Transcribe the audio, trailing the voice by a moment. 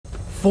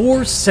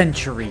4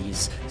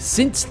 centuries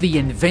since the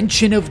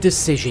invention of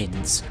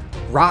decisions,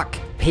 rock,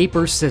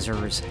 paper,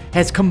 scissors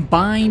has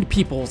combined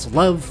people's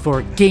love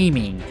for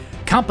gaming,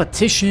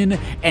 competition,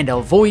 and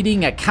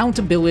avoiding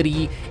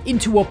accountability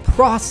into a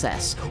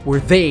process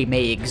where they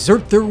may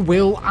exert their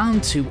will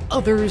onto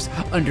others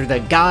under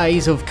the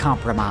guise of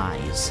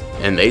compromise.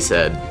 And they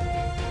said,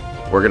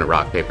 we're gonna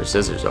rock, paper,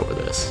 scissors over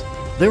this.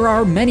 There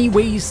are many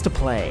ways to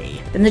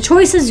play, Then the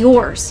choice is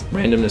yours.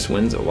 Randomness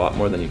wins a lot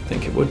more than you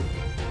think it would.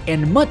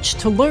 and much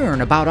to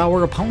learn about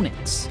our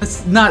opponents.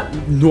 That's not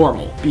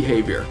normal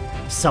behavior.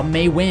 Some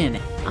may win,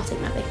 I'll take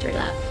my victory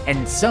lap.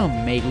 and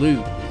some may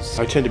lose.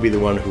 I tend to be the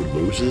one who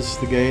loses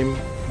the game.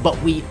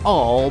 But we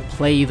all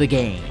play the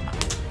game.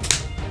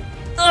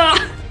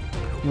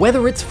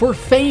 Whether it's for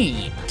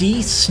fame,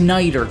 Dee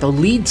Snider, the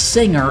lead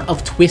singer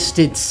of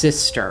Twisted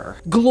Sister,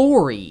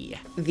 glory,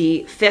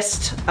 The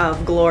Fist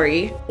of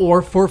Glory.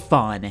 or for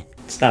fun,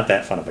 It's not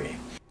that fun of a game.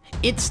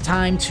 it's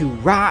time to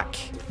rock,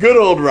 Good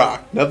old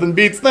rock. Nothing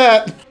beats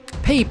that.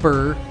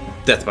 paper,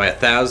 Death by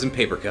 1,000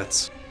 paper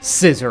cuts.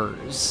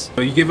 scissors.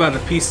 You give out a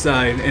peace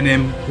sign and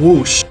then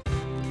whoosh.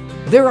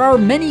 There are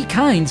many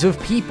kinds of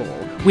people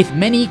with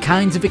many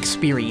kinds of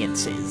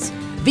experiences.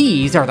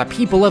 These are the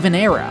people of an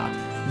era.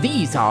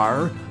 These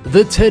are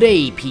the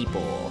today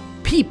people.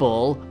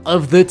 People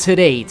of the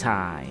today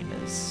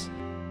times.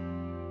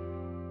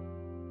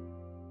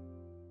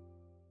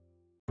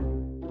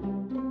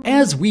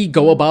 As we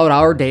go about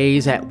our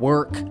days at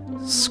work,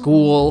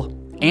 school,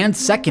 and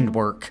second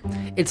work,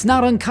 it's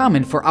not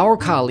uncommon for our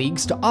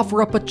colleagues to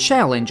offer up a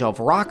challenge of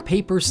rock,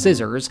 paper,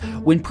 scissors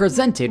when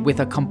presented with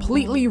a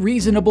completely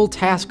reasonable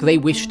task they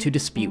wish to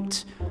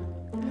dispute.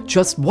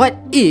 Just what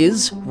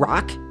is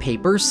rock,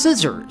 paper,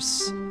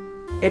 scissors?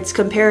 It's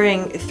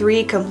comparing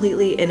 3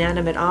 completely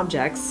inanimate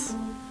objects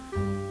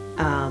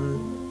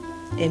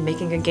and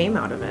making a game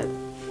out of it.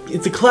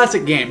 It's a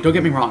classic game, don't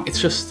get me wrong.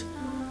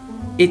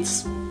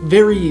 It's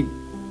very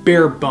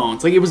bare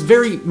bones. Like, it was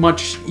very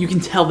much, you can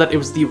tell that it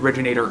was the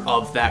originator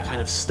of that kind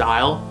of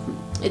style.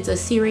 It's a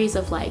series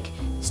of like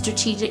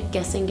strategic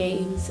guessing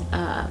games,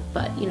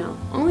 but you know,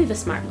 only the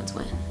smart ones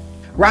win.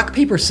 Rock,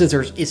 paper,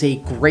 scissors is a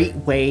great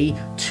way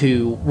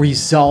to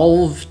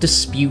resolve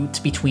disputes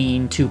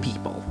between 2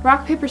 people.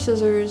 Rock, paper,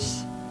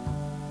 scissors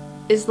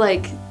is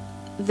like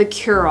the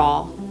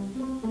cure-all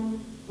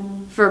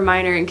for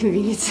minor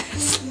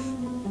inconveniences.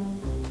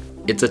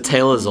 It's a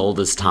tale as old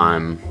as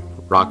time.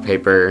 Rock,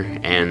 paper,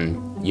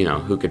 and, you know,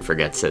 who could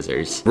forget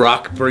scissors?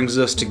 Rock brings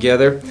us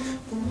together.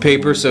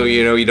 Paper, so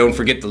you don't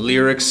forget the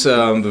lyrics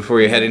before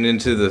you're heading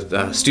into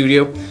the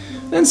studio.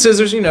 And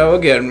scissors,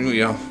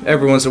 again,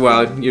 every once in a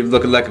while you're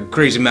looking like a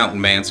crazy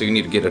mountain man, so you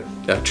need to get it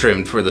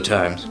trimmed for the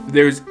times.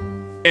 There's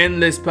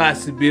endless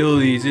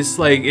possibilities. It's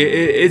like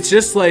it's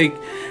just like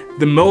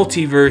the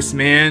multiverse,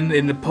 man.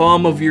 In the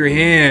palm of your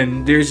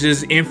hand, there's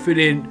just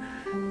infinite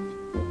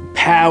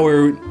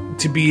power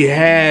to be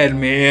had,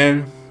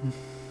 man.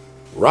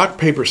 Rock,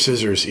 paper,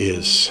 scissors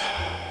is,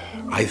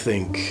 I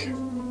think,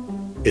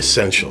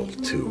 essential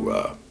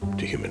to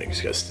human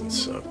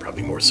existence,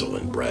 probably more so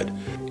than bread.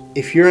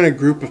 If you're in a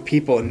group of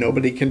people and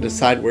nobody can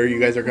decide where you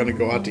guys are going to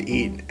go out to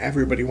eat,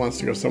 everybody wants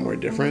to go somewhere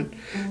different,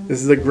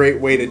 this is a great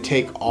way to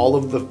take all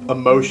of the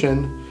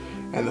emotion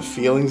and the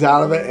feelings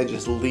out of it and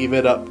just leave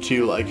it up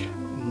to, like,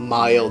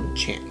 mild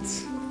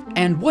chance.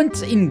 And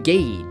once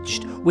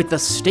engaged, with the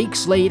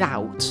stakes laid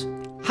out,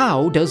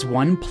 how does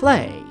one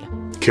play?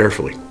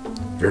 Carefully.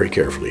 Very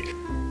carefully.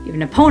 You have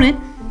an opponent,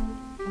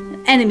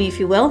 an enemy if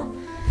you will,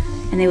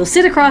 and they will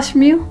sit across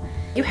from you.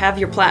 You have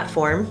your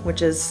platform,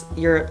 which is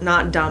your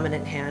not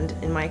dominant hand.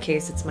 In my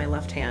case, it's my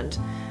left hand.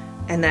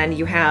 And then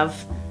you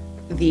have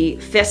the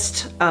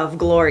Fist of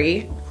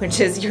Glory, which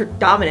is your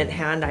dominant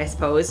hand, I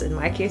suppose. In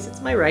my case,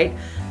 it's my right.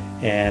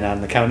 And on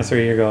the count of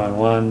 3, you're going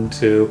 1,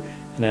 2,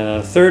 and then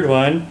on the third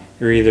one,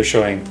 you're either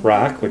showing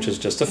rock, which is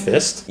just a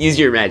fist. Use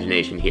your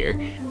imagination here.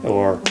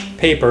 Or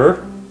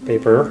paper,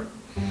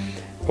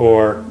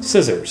 or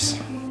scissors.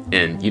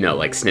 And,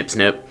 like snip,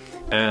 snip.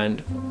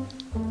 And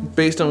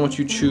based on what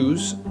you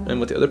choose and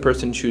what the other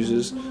person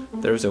chooses,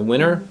 there's a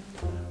winner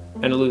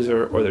and a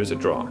loser, or there's a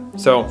draw.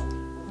 So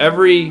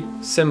every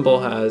symbol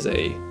has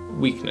a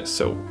weakness.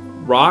 So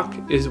rock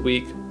is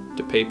weak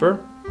to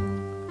paper,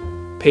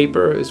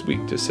 paper is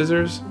weak to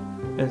scissors,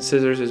 and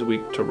scissors is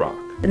weak to rock.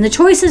 Then the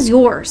choice is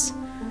yours,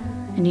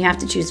 and you have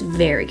to choose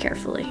very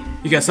carefully.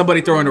 You got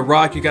somebody throwing a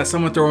rock, you got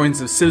someone throwing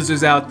some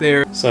scissors out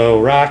there.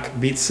 So rock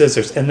beats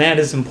scissors, and that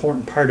is an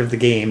important part of the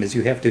game, is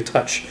you have to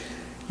touch.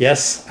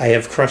 Yes, I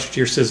have crushed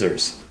your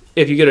scissors.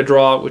 If you get a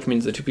draw, which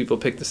means the 2 people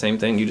pick the same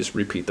thing, you just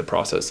repeat the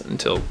process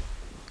until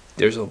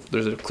there's a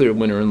clear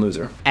winner and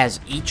loser. As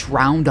each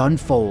round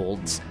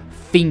unfolds,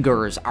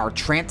 fingers are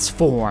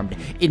transformed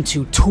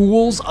into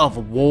tools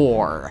of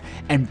war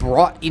and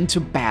brought into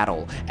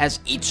battle as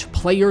each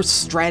player's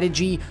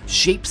strategy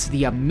shapes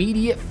the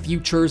immediate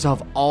futures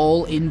of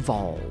all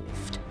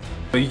involved.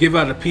 You give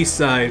out a peace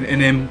sign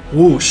and then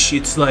whoosh,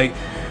 it's like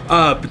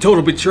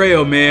total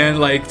betrayal, man,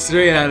 like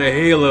straight out of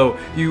Halo.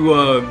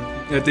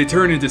 They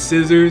turn into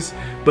scissors,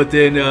 but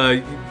then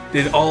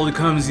then all it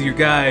comes to your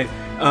guy.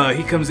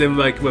 He comes in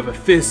like with a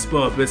fist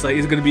bump. It's like,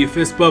 is it gonna be a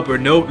fist bump or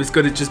nope? It's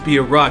gonna just be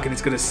a rock, and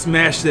it's gonna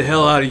smash the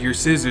hell out of your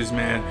scissors,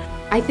 man.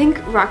 I think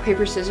rock,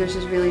 paper, scissors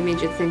has really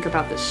made you think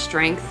about the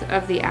strength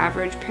of the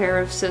average pair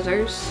of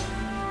scissors.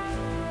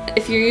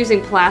 If you're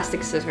using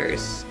plastic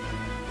scissors,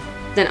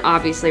 then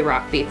obviously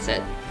rock beats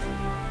it.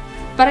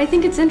 But I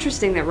think it's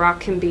interesting that rock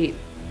can beat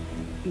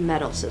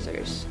metal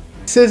scissors.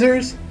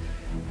 Scissors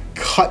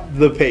cut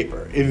the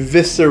paper,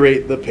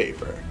 eviscerate the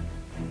paper.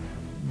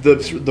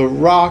 The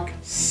rock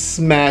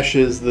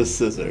smashes the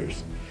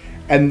scissors.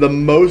 And the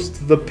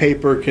most the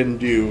paper can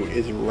do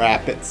is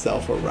wrap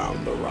itself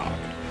around the rock.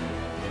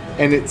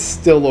 And it's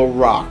still a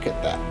rock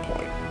at that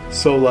point.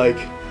 So like,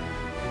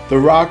 the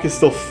rock is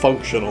still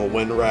functional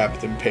when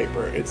wrapped in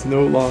paper. It's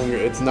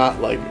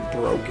not like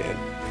broken.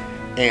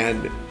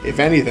 And if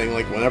anything,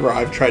 like whenever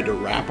I've tried to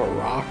wrap a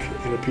rock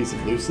in a piece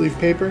of loose leaf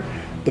paper,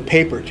 the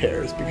paper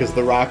tears because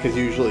the rock is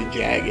usually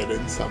jagged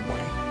in some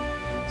way.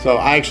 So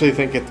I actually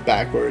think it's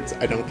backwards.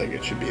 I don't think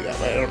it should be that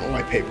way. I don't know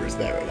why paper's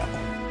there at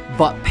all.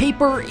 But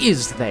paper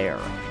is there,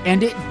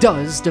 and it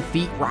does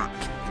defeat rock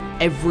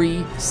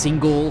every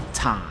single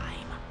time.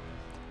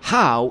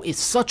 How is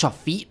such a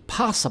feat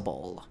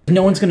possible?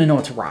 No one's gonna know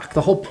it's a rock.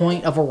 The whole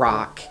point of a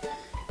rock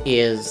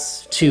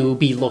is to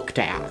be looked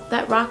at.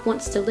 That rock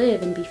wants to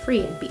live and be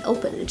free and be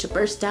open and to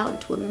burst out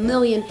into a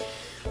million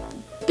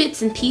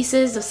bits and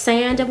pieces of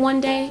sand in one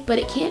day, but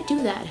it can't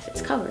do that if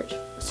it's covered.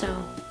 So,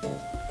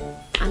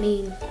 I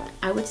mean,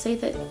 I would say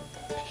that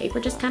paper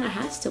just kind of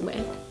has to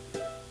win.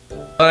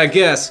 But I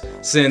guess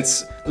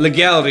since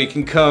legality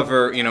can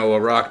cover, you know, a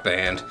rock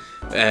band,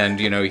 and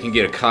you know you can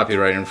get a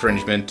copyright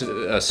infringement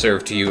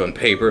served to you on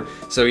paper,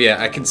 so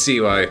yeah, I can see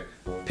why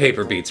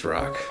paper beats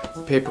rock.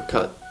 Paper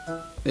cut.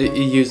 It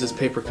uses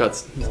paper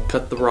cuts.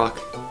 Cut the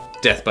rock.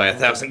 Death by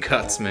 1,000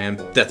 cuts, man.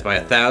 Death by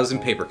 1,000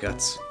 paper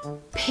cuts.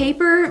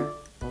 Paper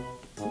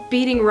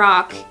beating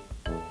rock,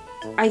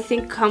 I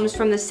think, comes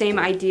from the same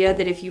idea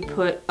that if you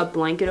put a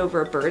blanket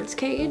over a bird's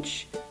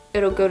cage,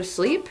 it'll go to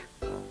sleep.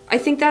 I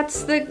think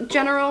that's the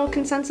general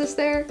consensus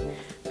there.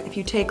 If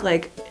you take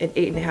like an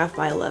 8.5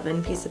 by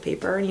 11 piece of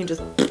paper and you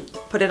just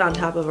put it on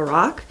top of a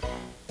rock,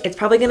 it's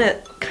probably gonna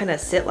kind of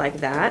sit like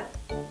that.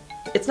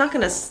 It's not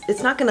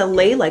gonna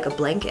lay like a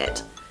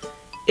blanket.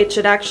 It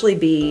should actually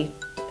be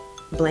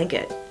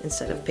blanket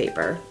instead of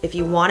paper. If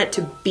you want it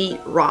to beat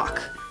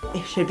rock,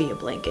 it should be a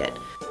blanket.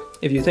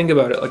 If you think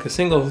about it, like a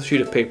single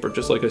sheet of paper,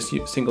 just like a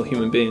single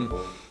human being,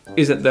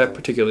 isn't that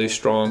particularly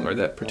strong or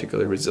that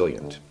particularly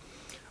resilient.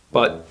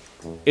 But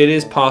it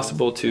is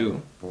possible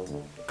to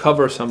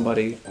cover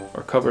somebody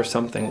or cover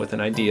something with an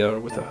idea or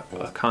with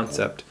a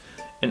concept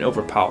and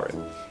overpower it.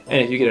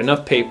 And if you get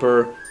enough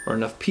paper or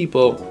enough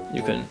people,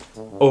 you can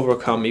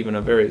overcome even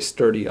a very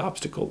sturdy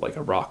obstacle like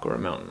a rock or a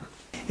mountain.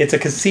 It's a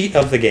conceit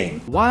of the game.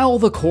 While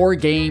the core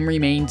game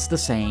remains the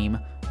same,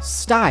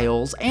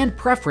 styles and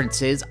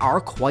preferences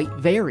are quite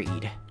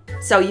varied.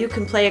 So you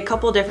can play a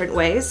couple different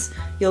ways.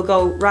 You'll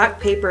go rock,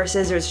 paper,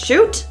 scissors,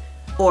 shoot,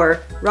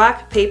 or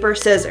rock, paper,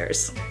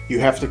 scissors. You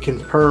have to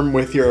confirm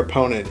with your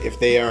opponent if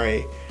they are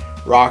a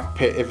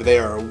if they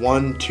are a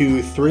 1,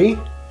 2, 3,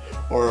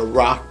 or a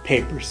rock,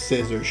 paper,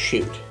 scissors,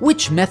 shoot.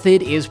 Which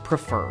method is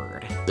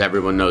preferred?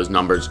 Everyone knows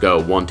numbers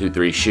go 1, 2,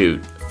 3,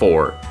 shoot,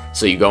 4.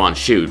 So you go on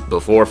shoot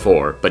before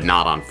 4, but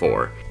not on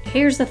 4.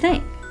 Here's the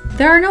thing.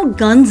 There are no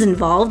guns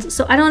involved,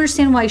 so I don't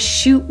understand why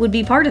shoot would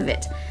be part of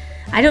it.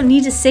 I don't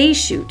need to say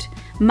shoot.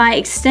 My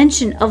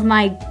extension of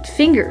my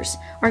fingers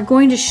are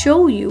going to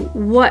show you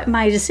what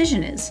my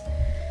decision is.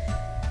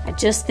 I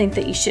just think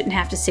that you shouldn't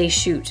have to say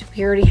shoot.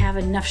 We already have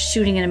enough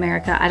shooting in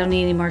America. I don't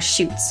need any more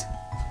shoots.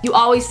 You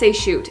always say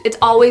shoot. It's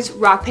always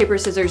rock, paper,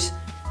 scissors,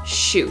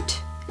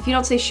 shoot. If you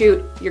don't say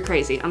shoot, you're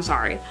crazy. I'm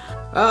sorry.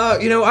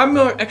 You know, I'm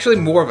actually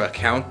more of a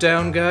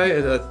countdown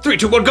guy. 3,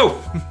 2, 1,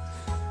 go!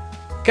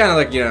 Kind of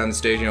like, you know, on the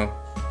stage, you know,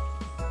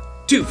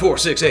 2, 4,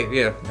 6, 8,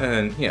 yeah.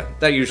 And, yeah,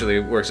 that usually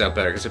works out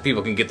better because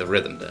people can get the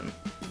rhythm then.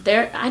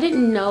 I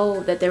didn't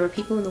know that there were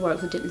people in the world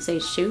who didn't say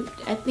shoot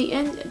at the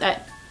end.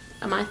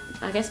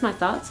 I guess my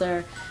thoughts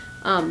are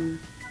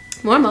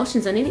more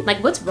emotions than anything.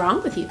 Like, what's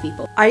wrong with you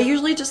people? I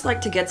usually just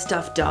like to get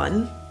stuff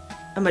done.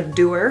 I'm a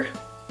doer,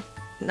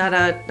 not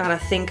a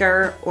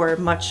thinker or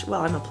much.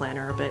 Well, I'm a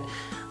planner, but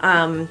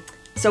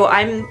so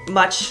I'm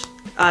much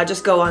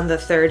just go on the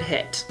third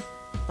hit.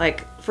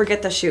 Like,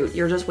 forget the shoot.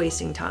 You're just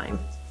wasting time.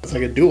 It's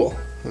like a duel.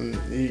 And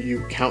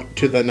you count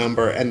to the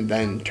number and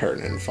then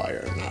turn and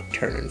fire, not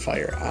turn and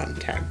fire on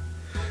 10.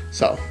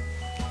 So,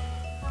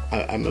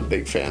 I'm a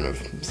big fan of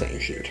saying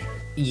shoot.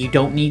 You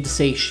don't need to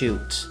say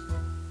shoot.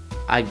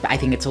 I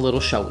think it's a little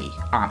showy,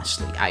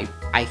 honestly.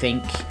 I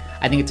think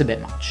it's a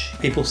bit much.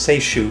 People say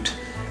shoot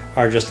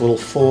are just a little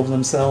full of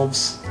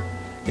themselves.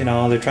 You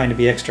know, they're trying to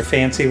be extra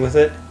fancy with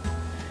it.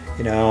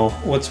 You know,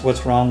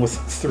 what's wrong with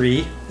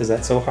 3? Is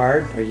that so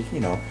hard? Or you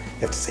know, you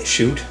have to say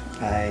shoot.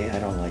 I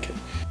don't like it.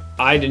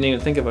 I didn't even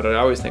think about it. I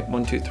always think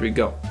 1, 2, 3,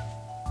 go.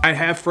 I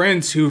have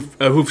friends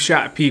who've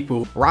shot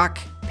people. Rock,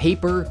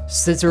 paper,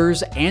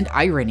 scissors, and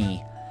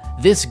irony.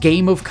 This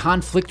game of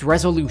conflict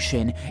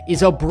resolution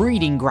is a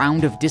breeding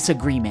ground of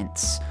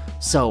disagreements,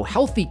 so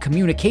healthy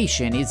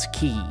communication is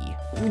key.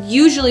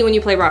 Usually when you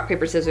play rock,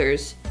 paper,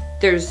 scissors,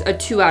 there's a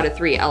 2 out of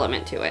 3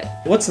 element to it.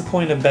 What's the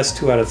point of best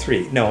 2 out of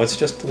 3? No, it's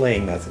just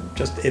delaying method.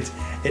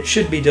 It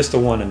should be just a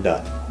 1 and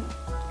done.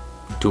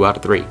 2 out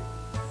of 3.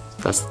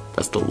 That's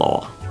the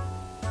law.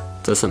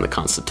 That's in the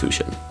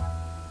Constitution.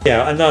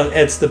 Yeah, and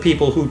it's the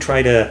people who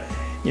try to,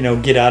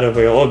 get out of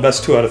it.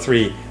 Best 2 out of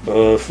 3,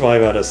 5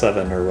 out of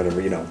 7, or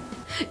whatever.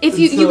 If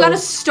you gotta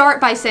start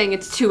by saying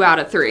it's 2 out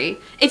of 3.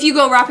 If you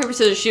go rock, paper,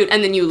 scissors, shoot,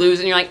 and then you lose,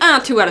 and you're like,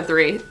 2 out of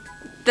 3.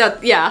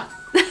 Yeah.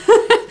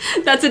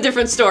 That's a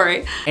different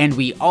story. And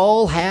we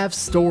all have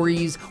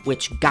stories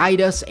which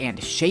guide us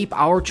and shape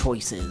our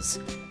choices.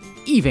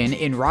 Even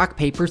in rock,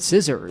 paper,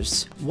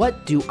 scissors,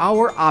 what do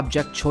our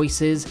object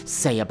choices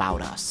say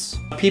about us?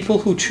 People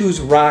who choose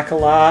rock a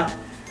lot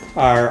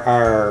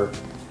are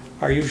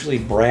usually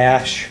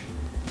brash,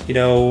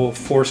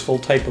 forceful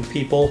type of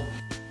people.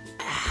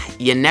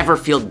 You never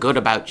feel good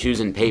about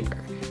choosing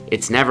paper.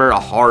 It's never a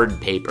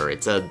hard paper.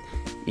 It's a,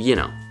 you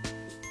know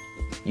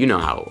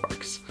how it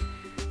works.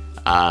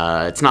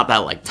 It's not that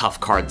like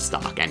tough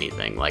cardstock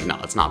anything. Like, no,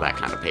 it's not that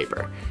kind of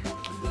paper.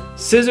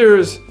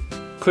 Scissors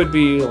could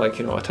be like,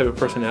 a type of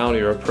personality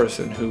or a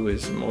person who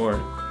is more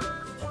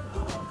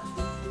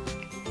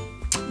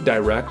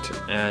direct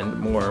and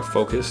more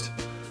focused.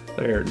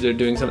 They're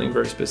doing something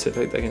very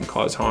specific that can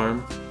cause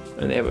harm,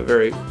 and they have a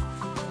very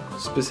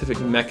specific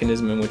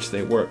mechanism in which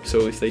they work.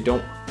 So if they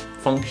don't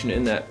function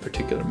in that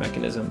particular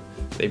mechanism,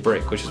 they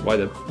break, which is why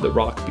the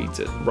rock beats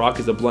it.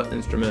 Rock is a blunt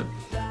instrument.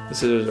 The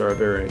scissors are a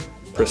very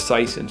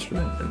precise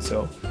instrument, and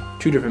so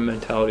 2 different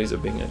mentalities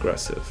of being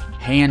aggressive.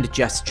 Hand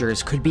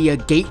gestures could be a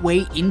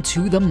gateway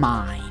into the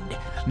mind,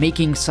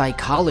 making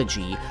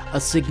psychology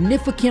a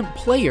significant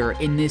player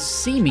in this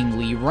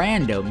seemingly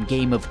random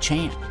game of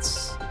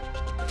chance.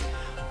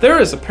 There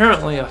is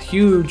apparently a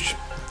huge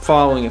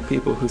following of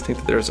people who think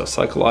that there's a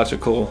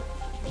psychological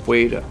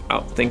way to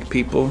outthink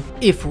people.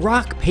 If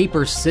rock,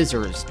 paper,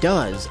 scissors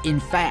does, in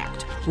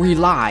fact,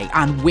 rely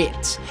on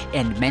wit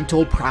and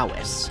mental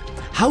prowess,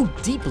 how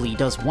deeply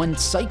does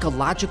one's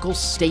psychological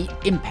state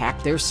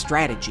impact their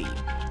strategy?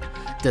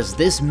 Does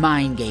this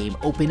mind game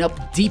open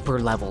up deeper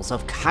levels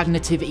of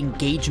cognitive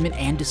engagement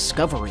and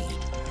discovery?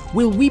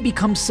 Will we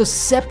become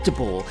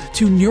susceptible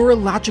to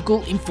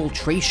neurological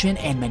infiltration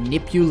and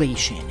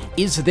manipulation?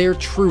 Is there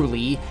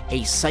truly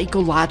a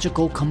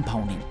psychological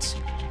component?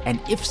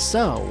 And if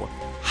so,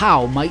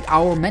 how might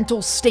our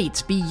mental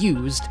states be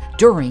used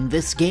during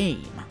this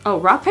game?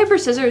 Oh, rock, paper,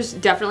 scissors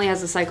definitely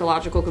has a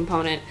psychological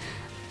component.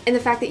 And the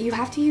fact that you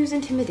have to use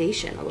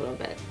intimidation a little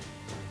bit.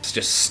 It's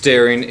just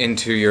staring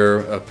into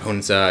your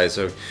opponent's eyes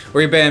or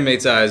your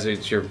bandmate's eyes.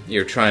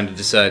 You're trying to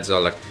decide,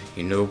 so like,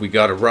 we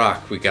gotta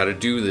rock, we gotta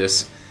do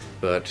this,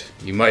 but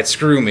you might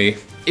screw me.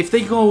 If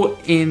they go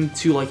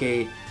into like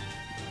you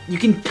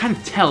can kind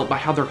of tell by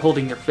how they're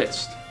holding their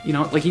fist.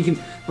 Like you can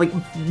like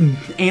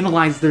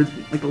analyze their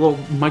the little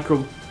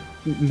micro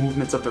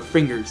movements of their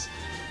fingers,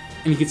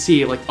 and you can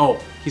see like, oh,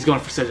 he's going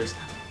for scissors.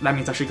 That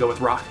means I should go with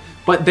rock.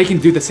 But they can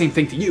do the same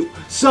thing to you.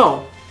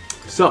 So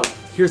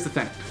here's the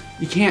thing.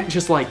 You can't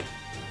just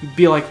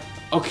be like,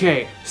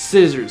 okay,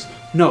 scissors.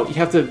 No, you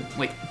have to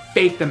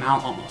fake them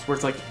out almost, where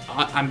it's like,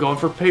 I'm going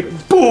for paper.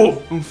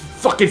 Boom!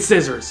 Fucking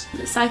scissors.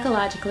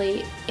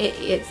 Psychologically,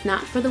 it's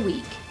not for the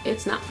weak.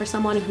 It's not for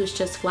someone who's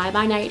just fly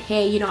by night.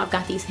 Hey, I've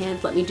got these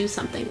hands. Let me do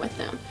something with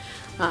them.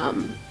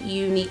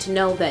 You need to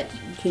know that,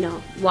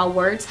 while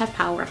words have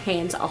power,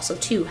 hands also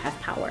too have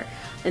power,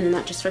 and they're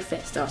not just for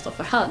fists. They're also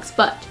for hugs.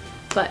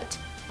 But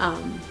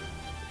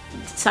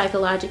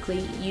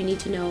psychologically, you need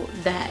to know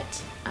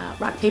that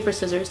rock, paper,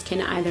 scissors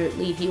can either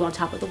leave you on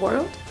top of the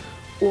world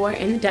or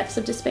in the depths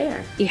of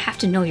despair. You have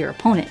to know your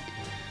opponent.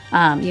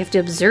 You have to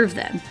observe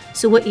them.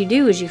 So what you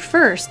do is you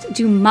first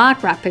do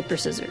mock rock, paper,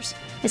 scissors.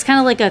 It's kind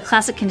of like a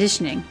classic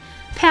conditioning.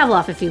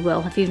 Pavlov, if you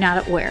will, if you're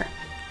not aware.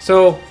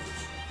 So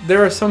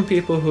there are some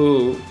people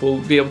who will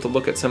be able to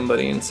look at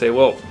somebody and say,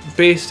 well,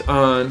 based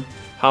on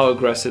how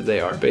aggressive they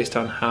are, based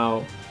on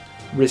how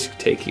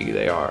risk-taking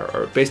they are,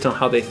 or based on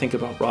how they think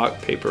about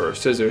rock, paper, or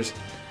scissors,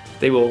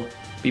 they will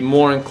be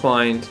more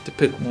inclined to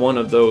pick one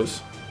of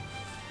those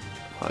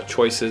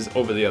choices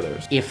over the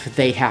others. If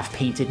they have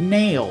painted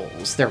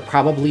nails, they're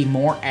probably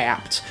more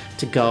apt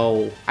to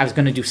go, I was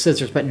going to do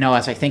scissors, but no,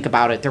 as I think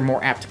about it, they're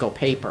more apt to go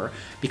paper,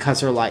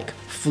 because they're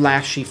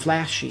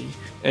flashy.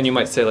 And you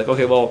might say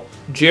okay, well,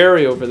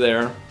 Jerry over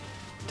there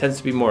tends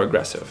to be more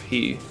aggressive.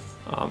 He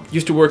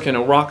used to work in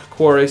a rock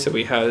quarry, so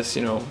he has,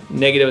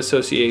 negative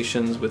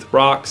associations with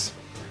rocks,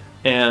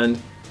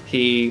 and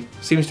he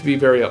seems to be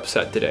very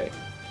upset today.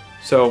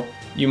 So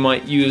you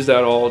might use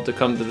that all to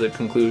come to the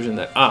conclusion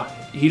that,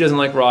 he doesn't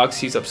like rocks,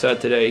 he's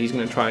upset today, he's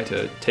going to try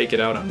to take it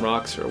out on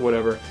rocks or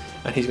whatever,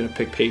 and he's going to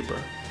pick paper.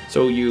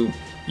 So you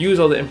use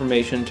all the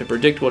information to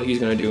predict what he's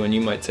going to do, and you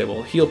might say,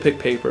 well, he'll pick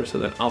paper, so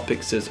then I'll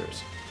pick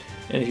scissors.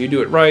 And if you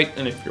do it right,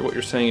 and if what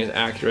you're saying is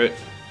accurate,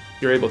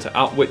 you're able to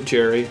outwit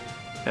Jerry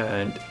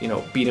and,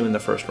 beat him in the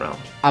first round.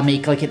 I'll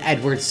make an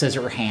Edward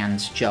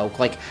Scissorhands joke.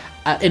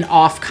 an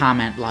off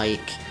comment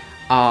like,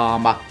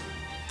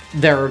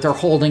 they're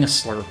holding a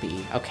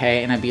Slurpee,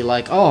 okay? And I'd be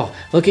like, oh,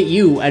 look at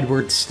you,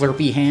 Edward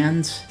Slurpee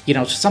hands. You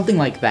know, something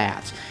like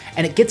that.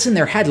 And it gets in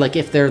their head, like,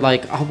 if they're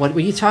like, oh, what were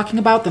you talking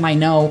about? Then I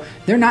know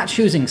they're not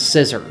choosing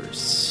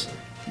scissors.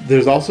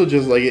 There's also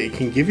just, like, it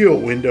can give you a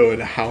window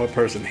into how a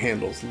person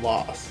handles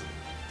loss.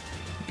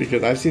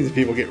 Because I've seen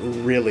people get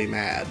really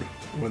mad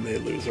when they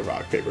lose a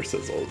rock, paper,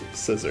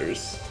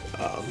 scissors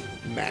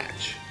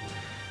match.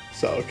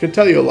 So it can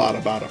tell you a lot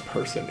about a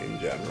person in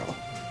general.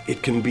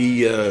 It can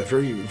be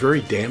very,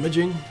 very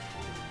damaging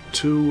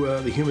to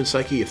the human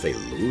psyche if they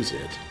lose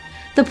it.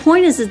 The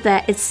point is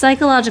that it's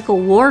psychological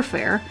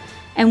warfare,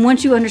 and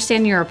once you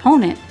understand your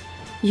opponent,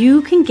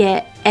 you can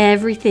get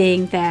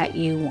everything that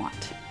you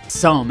want.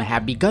 Some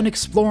have begun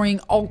exploring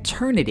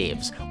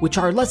alternatives which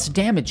are less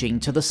damaging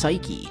to the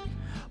psyche.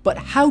 But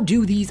how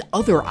do these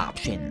other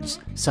options,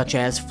 such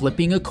as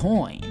flipping a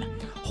coin,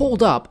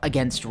 hold up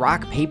against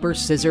rock, paper,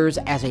 scissors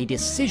as a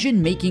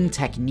decision-making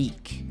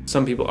technique?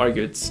 Some people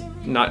argue it's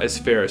not as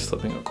fair as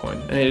flipping a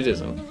coin, and it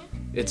isn't.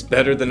 It's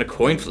better than a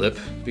coin flip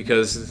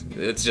because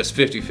it's just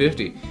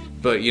 50-50.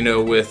 But, you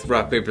know, with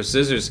rock, paper,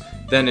 scissors,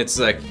 then it's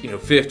like, you know,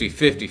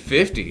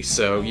 50-50-50.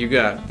 So you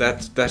got,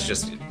 that's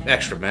just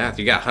extra math.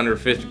 You got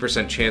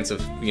 150% chance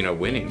of, you know,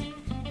 winning.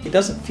 It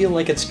doesn't feel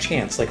like it's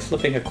chance, like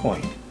flipping a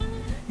coin.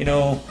 You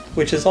know,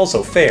 which is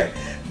also fair.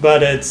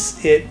 But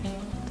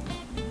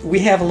we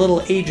have a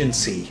little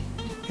agency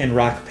in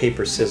rock,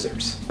 paper,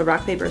 scissors. The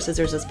rock, paper,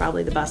 scissors is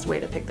probably the best way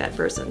to pick that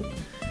person.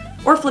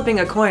 Or flipping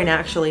a coin,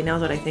 actually, now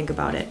that I think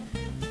about it.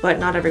 But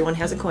not everyone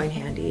has a coin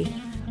handy.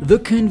 The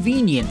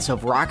convenience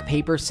of rock,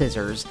 paper,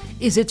 scissors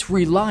is its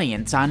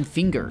reliance on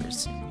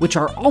fingers, which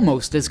are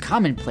almost as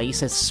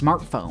commonplace as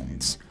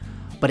smartphones.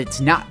 But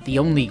it's not the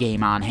only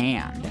game on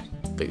hand.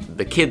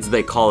 The kids,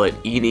 they call it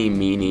eeny,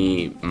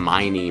 meeny,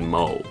 miny,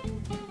 mo,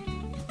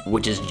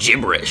 which is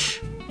gibberish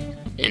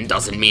and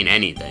doesn't mean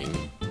anything.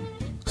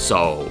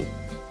 So,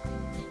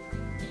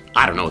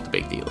 I don't know what the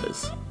big deal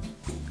is.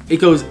 It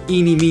goes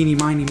eeny, meeny,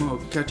 miny,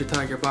 mo, catch a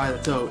tiger by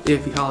the toe.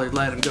 If he hollered,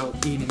 let him go.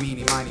 Eeny,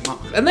 meeny, miny, mo.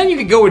 And then you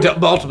could go into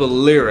multiple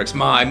lyrics.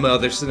 My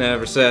mother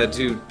never said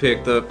to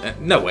pick the...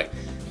 No way.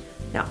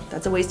 No,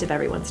 that's a waste of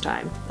everyone's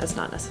time. That's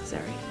not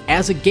necessary.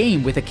 As a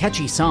game with a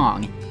catchy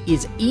song,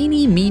 is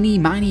Eeny, Meeny,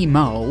 Miny,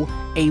 Mo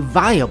a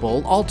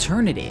viable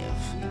alternative?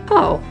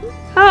 Oh,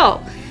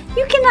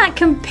 you cannot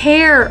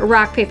compare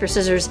rock, paper,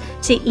 scissors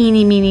to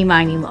Eeny, Meeny,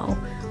 Miny, Mo.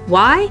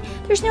 Why?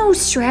 There's no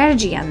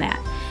strategy on that.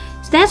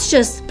 That's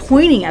just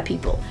pointing at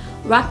people.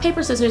 Rock,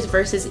 paper, scissors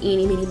versus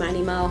eeny, meeny,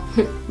 miny, mo.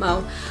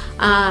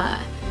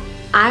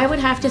 I would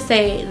have to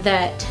say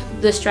that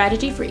the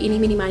strategy for eeny,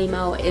 meeny, miny,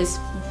 mo is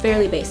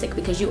fairly basic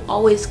because you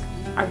always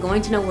are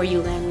going to know where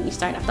you land when you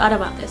start. I've thought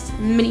about this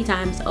many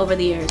times over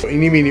the years. So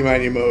eeny, meeny,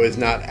 miny, mo is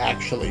not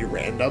actually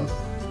random,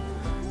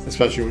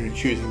 especially when you're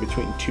choosing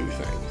between two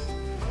things.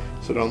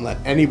 So don't let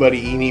anybody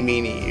eeny,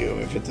 meeny you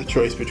if it's a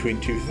choice between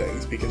two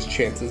things, because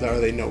chances are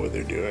they know what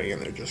they're doing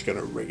and they're just going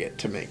to rig it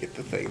to make it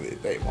the thing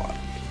that they want.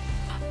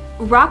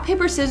 Rock,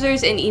 paper,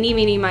 scissors, and eeny,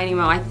 meeny, miny,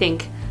 mo, I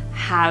think,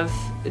 have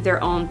their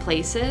own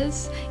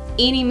places.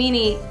 Eeny,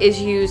 meeny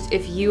is used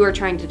if you are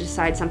trying to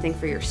decide something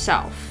for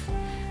yourself.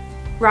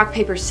 Rock,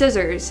 paper,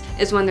 scissors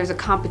is when there's a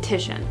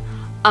competition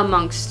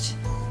amongst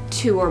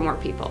two or more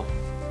people.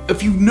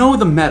 If you know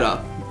the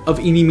meta of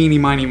eeny, meeny,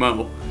 miny,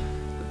 mo,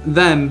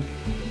 then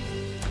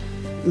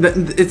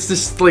it's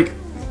just like,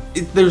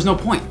 there's no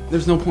point.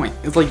 There's no point.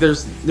 It's like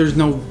it's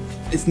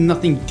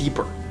nothing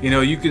deeper. You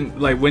know, you can,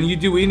 like, when you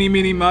do eeny,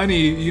 meeny,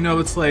 miny, you know,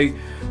 it's like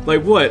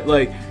what?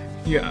 Like,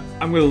 yeah,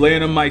 I'm gonna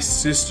land on my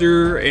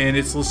sister, and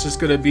it's just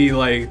gonna be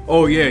like,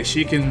 oh yeah,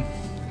 she can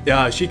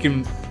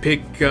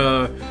pick,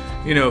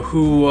 you know,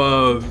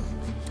 who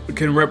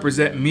can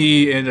represent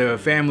me in a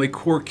family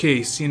court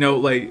case. You know,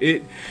 like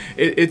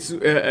it's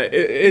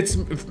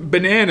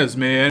bananas,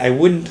 man. I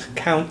wouldn't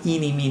count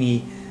eeny,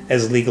 meeny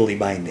as legally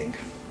binding.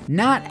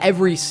 Not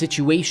every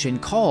situation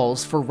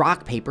calls for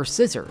rock, paper,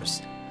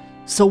 scissors.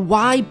 So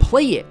why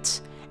play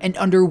it? And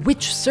under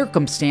which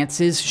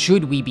circumstances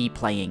should we be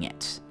playing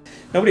it?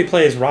 Nobody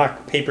plays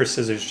rock, paper,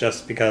 scissors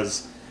just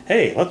because,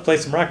 hey, let's play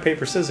some rock,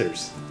 paper,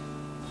 scissors.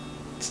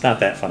 It's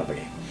not that fun of a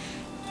game.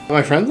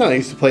 My friends and I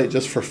used to play it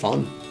just for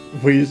fun.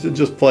 We used to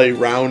just play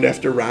round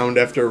after round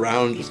after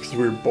round just because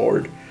we were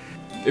bored.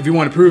 If you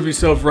want to prove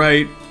yourself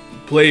right,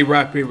 play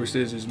rock, paper,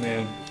 scissors,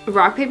 man.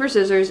 Rock, paper,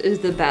 scissors is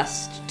the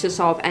best to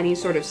solve any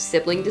sort of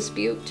sibling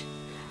dispute.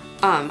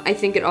 I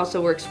think it also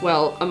works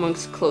well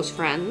amongst close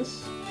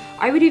friends.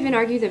 I would even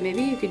argue that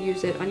maybe you could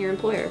use it on your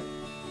employer.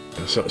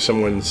 So,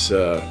 someone's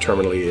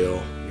terminally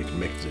ill, you can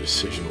make the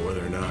decision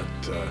whether or not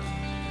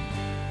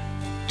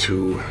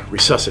to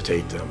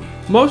resuscitate them.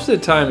 Most of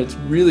the time, it's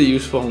really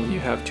useful when you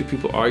have two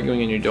people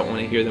arguing and you don't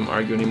want to hear them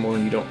argue anymore,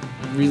 and you don't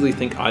really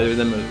think either of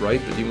them is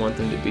right, but you want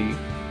them to be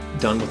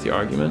done with the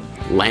argument.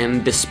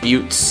 Land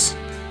disputes,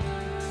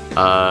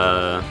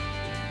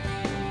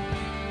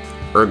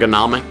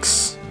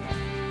 ergonomics,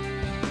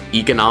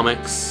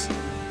 economics,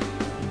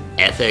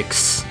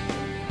 ethics,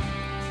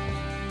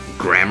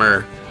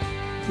 grammar,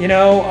 You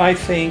know, I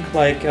think,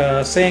 like,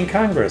 say in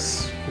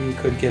Congress, we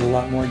could get a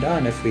lot more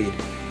done if we,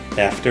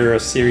 after a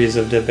series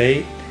of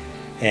debate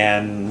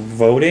and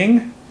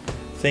voting,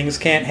 things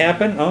can't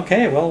happen.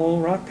 Okay, well, we'll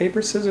rock,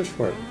 paper, scissors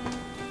for it.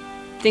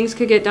 Things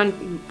could get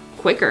done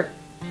quicker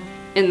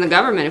in the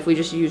government if we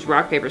just use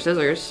rock, paper,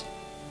 scissors.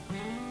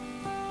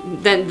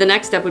 Then the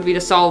next step would be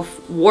to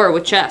solve war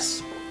with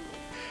chess.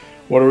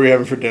 What are we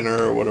having for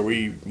dinner, or what are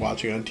we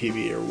watching on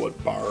TV, or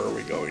what bar are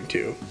we going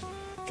to?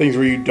 Things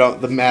where you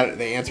don't, the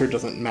answer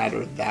doesn't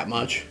matter that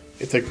much.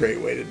 It's a great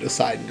way to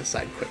decide and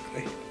decide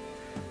quickly.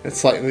 It's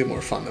slightly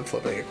more fun than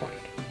flipping a coin.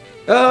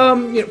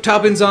 You know,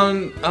 toppings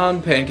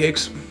on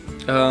pancakes.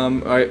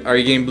 Are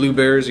you getting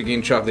blueberries? Are you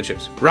getting chocolate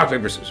chips? Rock,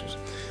 paper, scissors.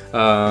 You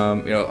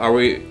know, are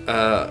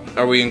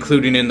we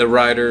including in the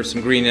rider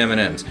some green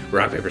M&Ms?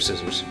 Rock, paper,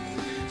 scissors.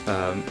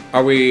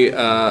 Are we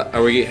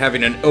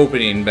having an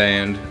opening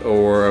band,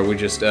 or are we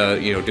just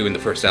you know, doing the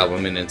first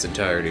album in its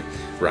entirety?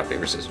 Rock,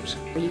 paper, scissors.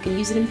 You can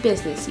use it in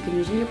business, you can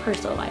use it in your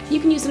personal life, you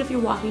can use it if you're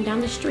walking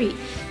down the street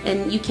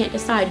and you can't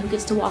decide who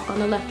gets to walk on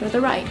the left or the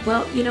right.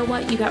 Well, you know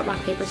what? You got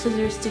rock, paper,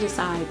 scissors to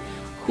decide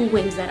who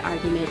wins that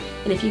argument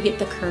and if you get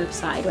the curb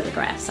side or the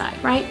grass side,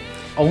 right?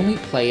 Only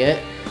play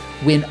it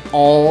when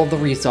all the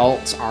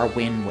results are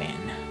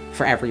win-win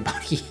for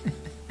everybody.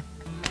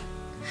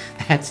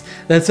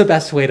 That's the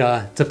best way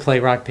to play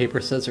rock,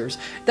 paper, scissors.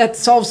 That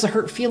solves the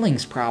hurt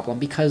feelings problem,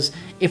 because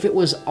if it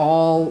was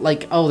all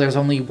like, oh, there's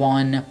only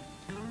one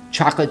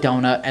chocolate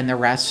donut and the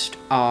rest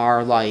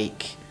are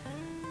like,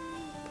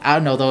 I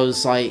don't know,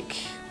 those like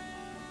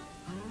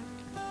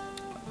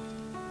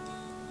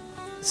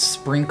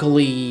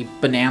sprinkly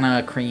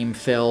banana cream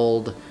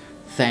filled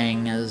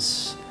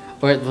things,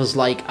 or it was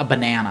like a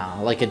banana,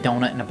 like a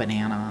donut and a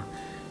banana,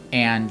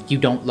 and you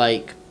don't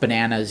like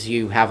bananas,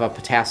 you have a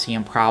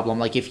potassium problem.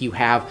 Like if you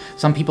have,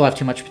 some people have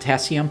too much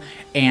potassium,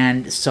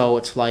 and so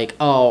it's like,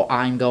 oh,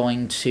 I'm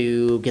going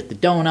to get the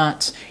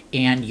donuts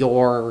and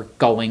you're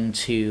going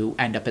to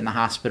end up in the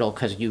hospital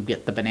because you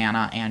get the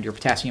banana and your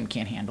potassium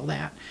can't handle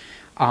that.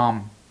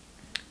 I'm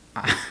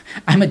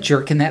a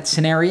jerk in that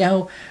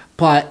scenario,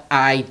 but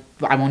I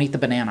won't eat the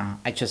banana.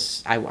 I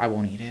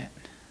won't eat it.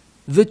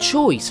 The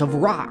choice of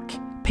rock,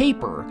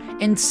 paper,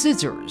 and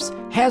scissors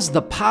has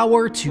the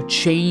power to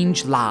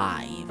change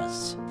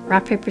lives.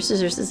 Rock, paper,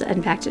 scissors has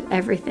impacted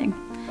everything.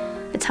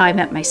 It's how I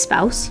met my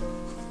spouse.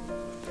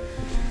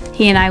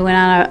 He and I went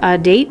on a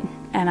date,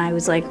 and I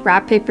was like,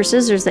 rock, paper,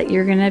 scissors, that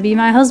you're gonna be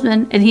my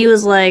husband. And he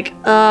was like,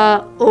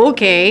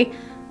 okay.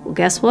 Well,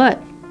 guess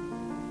what?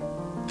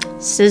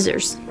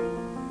 Scissors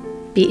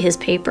beat his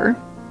paper.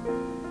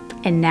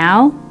 And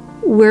now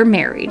we're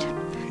married.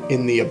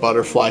 In the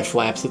butterfly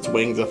flaps its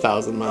wings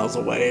 1,000 miles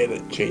away and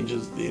it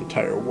changes the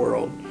entire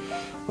world.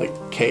 Like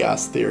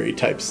chaos theory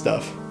type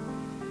stuff.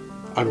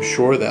 I'm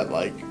sure that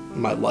like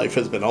my life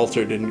has been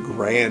altered in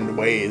grand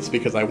ways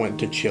because I went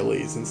to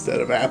Chili's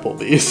instead of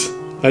Applebee's.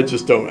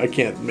 I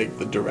can't make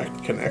the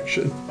direct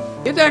connection.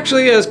 It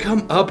actually has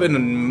come up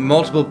in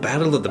multiple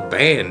Battle of the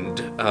Band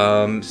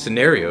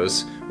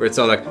scenarios where it's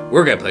all like,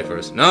 we're gonna play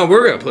first. No,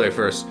 we're gonna play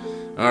first.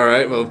 All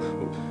right, well,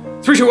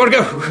 3, 2, 1,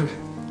 go.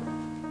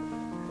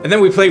 And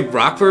then we play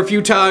rock for a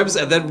few times,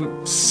 and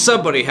then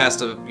somebody has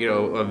to, you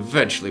know,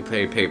 eventually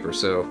play paper.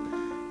 So,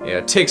 yeah,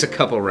 it takes a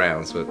couple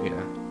rounds, but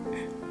yeah.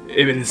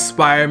 It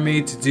inspired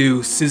me to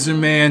do Scissor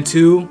Man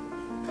 2.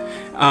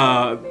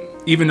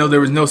 Even though there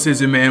was no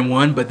Scissor Man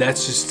 1, but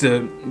that's just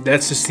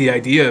the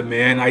idea,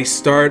 man. I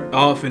start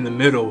off in the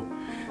middle,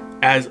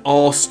 as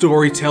all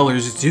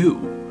storytellers do.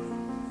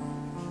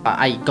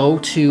 I go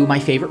to my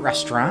favorite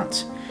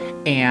restaurant,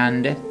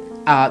 and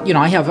you know,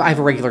 I have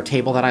a regular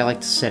table that I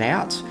like to sit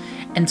at.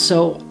 And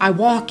so I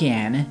walk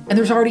in, and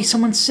there's already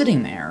someone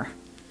sitting there.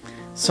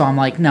 So I'm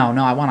like, no,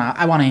 I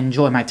wanna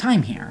enjoy my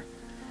time here.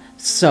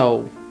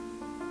 So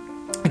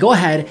I go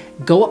ahead,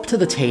 go up to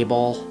the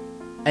table,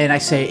 and I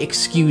say,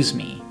 excuse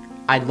me,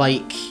 I'd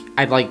like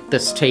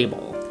this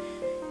table.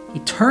 He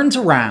turns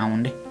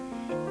around,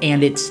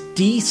 and it's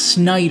Dee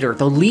Snider,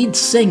 the lead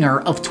singer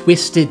of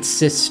Twisted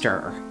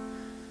Sister.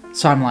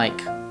 So I'm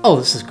like, oh,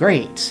 this is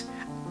great.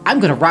 I'm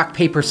gonna rock,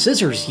 paper,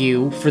 scissors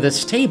you for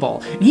this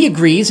table. And he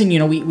agrees, and you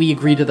know, we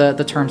agree to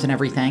the terms and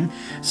everything.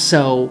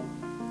 So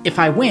if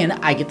I win,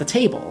 I get the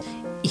table.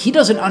 He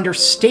doesn't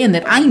understand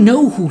that I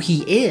know who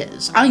he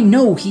is. I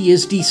know he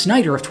is Dee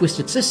Snider of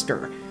Twisted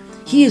Sister.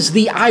 He is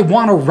the I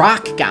wanna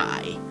rock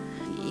guy.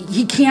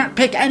 He can't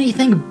pick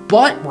anything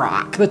but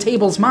rock. The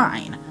table's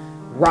mine.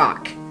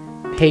 Rock,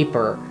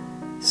 paper,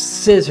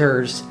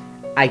 scissors.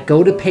 I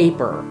go to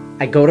paper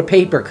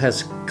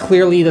because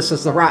clearly this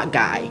is the rock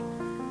guy.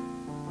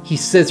 He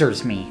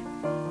scissors me.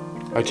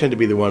 I tend to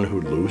be the one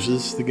who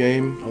loses the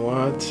game a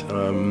lot.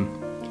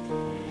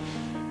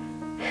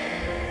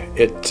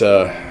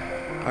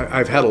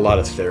 I've had a lot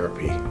of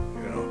therapy,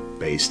 you know,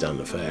 based on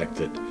the fact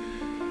that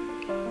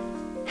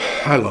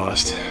I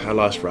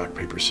lost rock,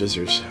 paper,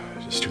 scissors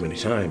just too many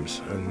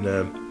times. And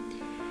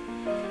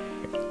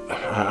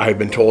I've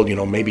been told, you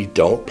know, maybe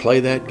don't play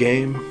that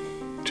game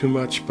too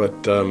much, but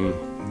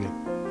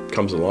it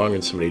comes along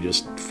and somebody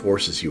just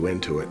forces you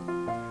into it.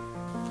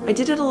 I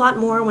did it a lot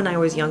more when I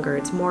was younger.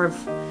 It's more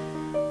of,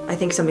 I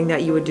think, something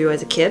that you would do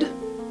as a kid.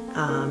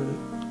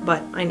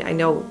 But I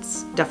know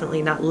it's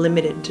definitely not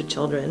limited to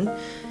children.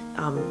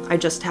 I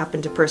just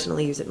happened to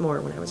personally use it more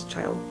when I was a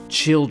child.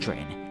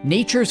 Children,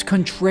 nature's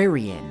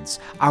contrarians,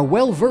 are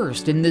well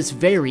versed in this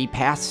very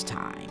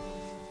pastime.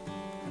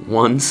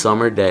 One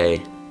summer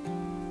day,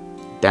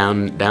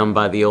 down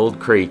by the old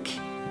creek,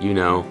 you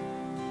know,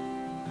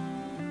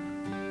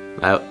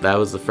 that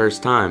was the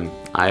first time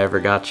I ever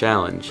got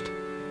challenged.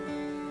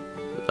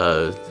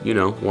 You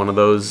know, one of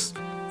those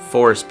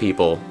forest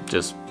people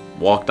just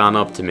walked on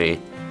up to me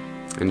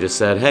and just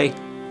said, "Hey,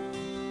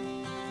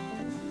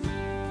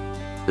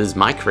 this is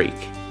my creek."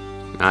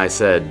 I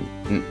said,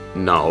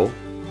 "No,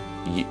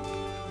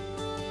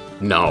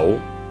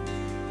 no."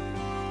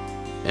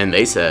 And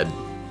they said,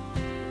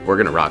 "We're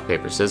gonna rock,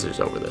 paper,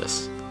 scissors over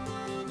this."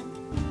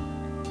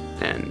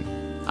 And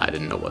I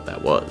didn't know what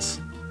that was.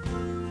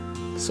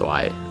 So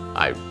I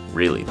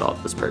really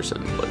thought this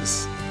person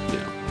was, you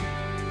know,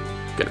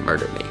 gonna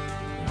murder me.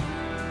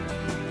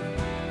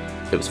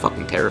 It was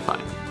fucking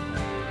terrifying.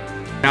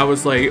 I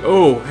was like,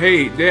 "Oh,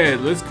 hey,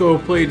 Dad, let's go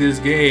play this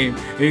game."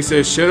 And he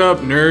says, "Shut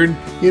up, nerd."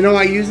 You know,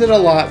 I use it a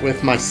lot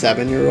with my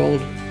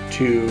 7-year-old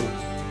to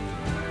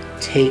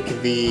take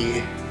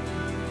the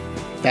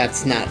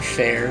 "that's not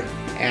fair"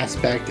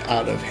 aspect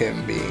out of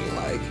him being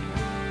like,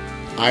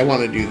 I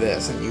want to do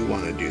this and you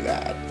want to do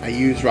that. I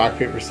use rock,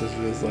 paper,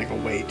 scissors as like a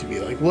way to be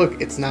like,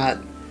 look, it's not,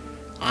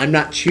 I'm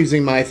not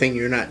choosing my thing,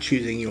 you're not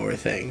choosing your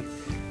thing.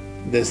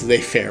 This is a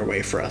fair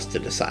way for us to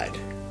decide.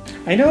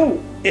 I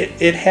know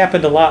it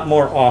happened a lot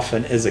more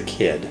often as a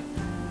kid,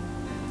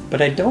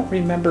 but I don't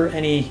remember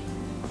any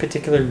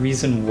particular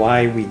reason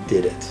why we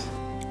did it.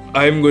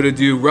 I'm gonna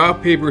do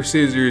rock, paper,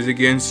 scissors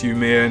against you,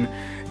 man.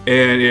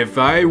 And if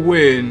I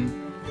win,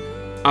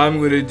 I'm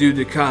gonna do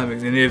the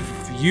comics. And if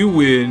you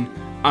win,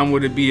 I'm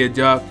gonna be a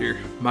doctor.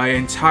 My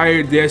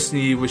entire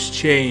destiny was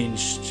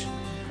changed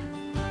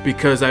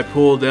because I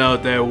pulled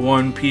out that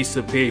one piece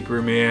of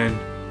paper, man.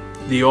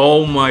 The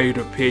All Might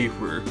of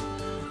paper.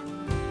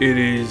 It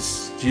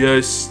is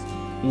just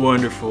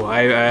wonderful.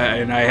 I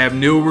have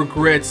no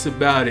regrets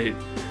about it.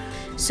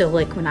 So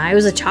like when I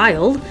was a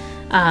child,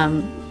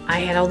 I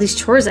had all these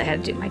chores I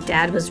had to do. My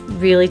dad was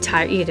really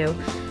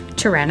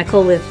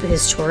tyrannical with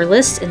his chore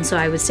list, and so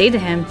I would say to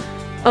him,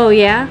 "Oh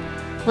yeah,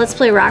 let's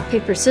play rock,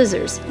 paper,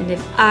 scissors. And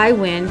if I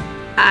win,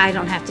 I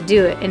don't have to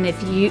do it. And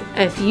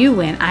if you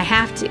win, I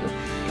have to."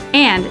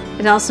 And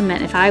it also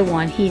meant if I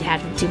won, he'd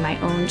have to do my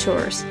own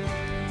chores.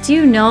 Do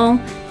you know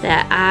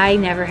that I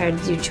never had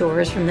to do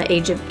chores from the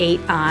age of 8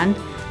 on?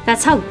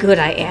 That's how good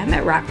I am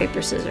at rock,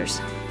 paper,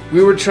 scissors.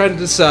 We were trying to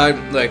decide,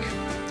 like,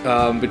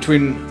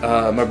 between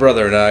my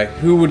brother and I,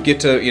 who would get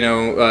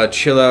to,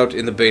 chill out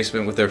in the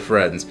basement with their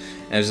friends.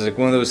 And it's like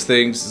one of those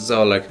things, it's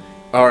all like,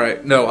 all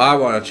right, no, I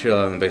want to chill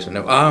out in the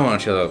basement. No, I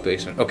want to chill out in the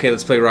basement. Okay,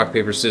 let's play rock,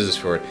 paper, scissors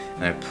for it.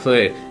 And I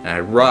played, and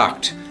I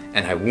rocked,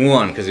 and I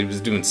won because he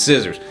was doing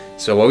scissors.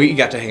 So we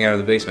got to hang out in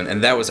the basement,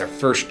 and that was our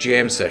first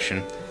jam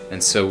session.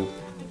 And so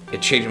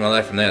it changed my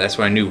life from there. That's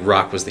when I knew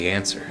rock was the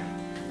answer.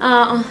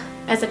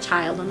 As a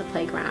child on the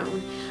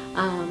playground,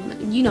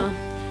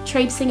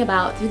 traipsing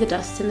about through the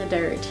dust and the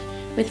dirt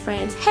with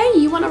friends. "Hey,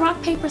 you want to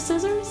rock, paper,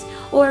 scissors?"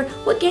 Or,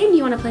 "What game do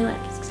you want to play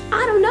next?"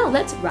 "I don't know,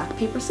 let's rock,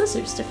 paper,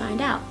 scissors to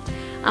find out."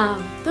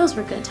 Those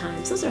were good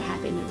times. Those are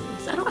happy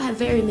memories. I don't have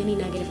very many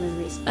negative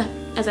memories.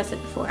 As I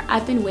said before,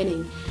 I've been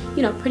winning,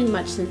 pretty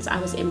much since I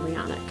was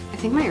embryonic. I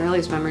think my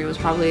earliest memory was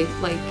probably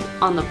like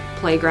on the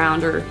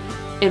playground or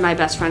in my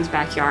best friend's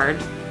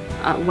backyard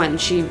when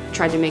she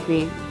tried to make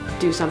me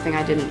do something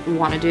I didn't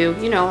want to do,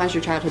 as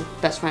your childhood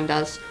best friend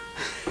does.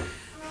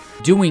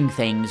 Doing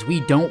things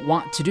we don't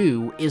want to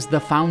do is the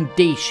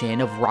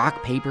foundation of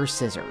rock, paper,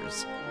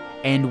 scissors.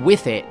 And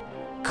with it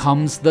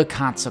comes the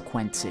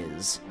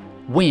consequences.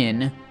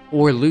 Win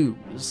or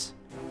lose.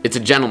 It's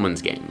a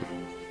gentleman's game.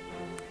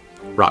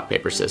 Rock,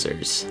 paper,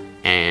 scissors.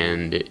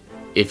 And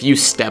if you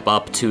step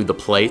up to the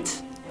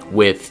plate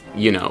with,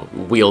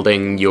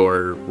 wielding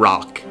your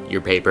rock,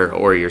 your paper,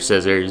 or your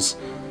scissors,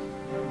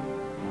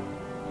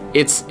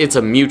 it's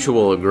a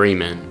mutual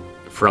agreement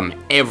from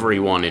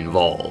everyone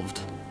involved.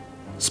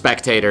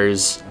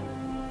 Spectators,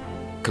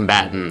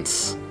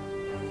 combatants,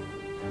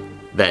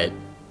 that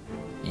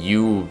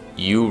you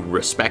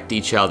respect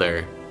each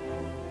other,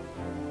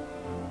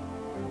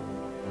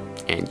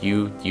 and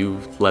you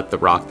let the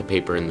rock, the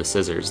paper, and the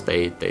scissors,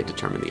 they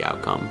determine the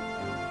outcome.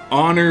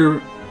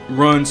 Honor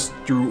runs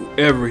through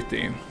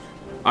everything.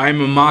 I'm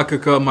a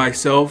Makaka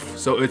myself,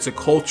 so it's a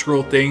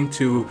cultural thing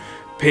to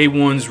pay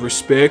one's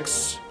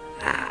respects.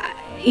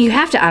 You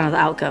have to honor the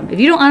outcome. If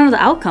you don't honor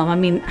the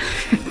outcome,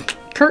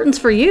 curtains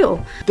for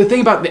you. The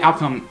thing about the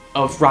outcome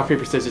of rock,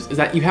 paper, scissors is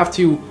that you have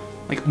to,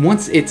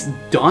 once it's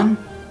done,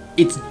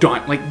 it's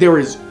done. There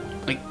is,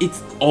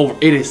 it's over.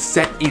 It is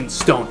set in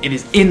stone. It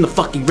is in the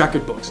fucking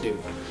record books, dude.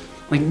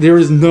 There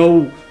is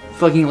no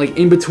fucking,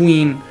 in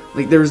between.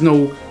 There is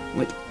no,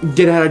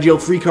 get out of jail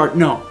free card.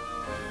 No.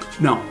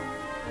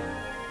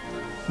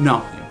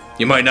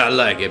 You might not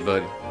like it,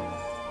 but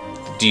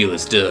the deal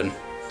is done.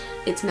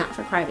 it's not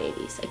for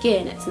crybabies.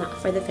 Again, it's not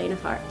for the faint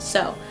of heart.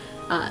 So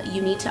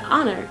you need to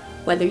honor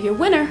whether you're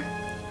winner,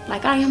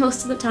 like I am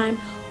most of the time,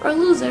 or a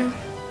loser,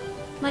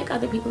 like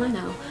other people I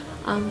know.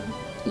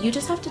 You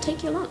just have to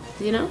take your lump,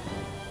 you know?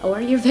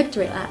 Or your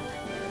victory lap.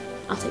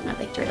 I'll take my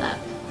victory lap.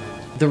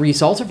 The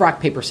results of rock,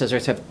 paper,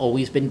 scissors have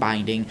always been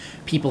binding.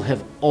 People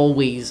have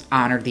always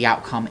honored the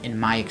outcome in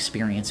my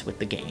experience with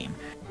the game.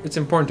 It's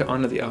important to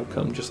honor the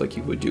outcome just like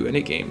you would do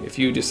any game. If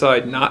you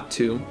decide not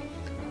to,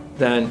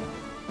 then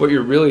what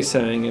you're really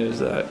saying is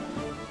that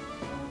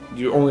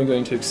you're only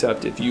going to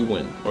accept if you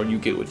win or you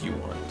get what you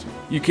want.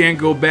 You can't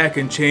go back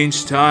and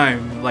change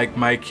time like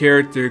my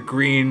character,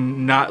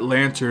 Green Knot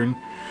Lantern.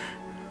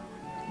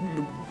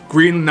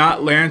 Green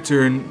Knot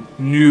Lantern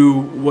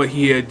knew what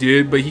he had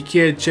did, but he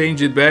can't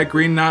change it back.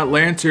 Green Knot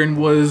Lantern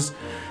was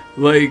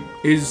like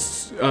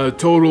his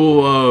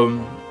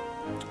total.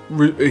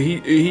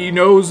 He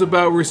knows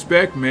about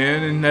respect,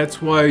 man, and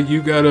that's why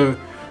you gotta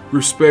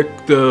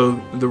respect the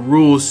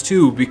rules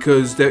too,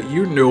 because that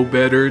you know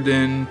better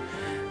than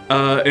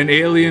an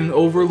alien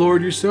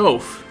overlord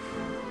yourself.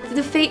 If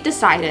the fate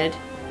decided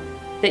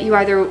that you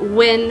either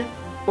win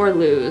or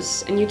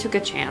lose, and you took a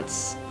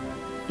chance,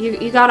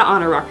 you gotta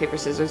honor rock, paper,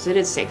 scissors. It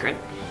is sacred.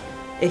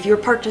 If you're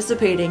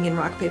participating in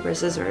rock, paper,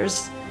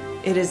 scissors,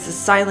 it is the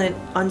silent,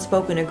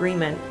 unspoken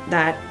agreement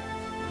that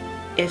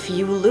if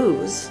you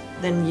lose,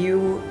 then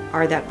you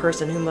are that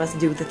person who must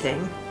do the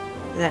thing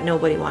that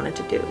nobody wanted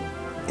to do.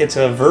 It's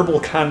a verbal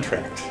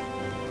contract.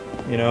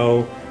 You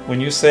know,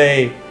 when you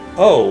say,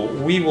 oh,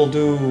 we will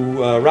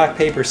do rock,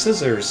 paper,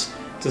 scissors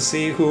to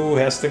see who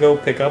has to go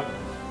pick up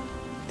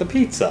the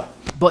pizza.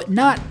 But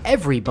not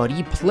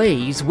everybody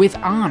plays with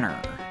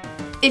honor.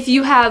 If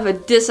you have a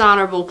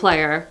dishonorable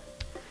player,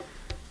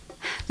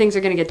 things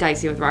are gonna get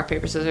dicey with rock,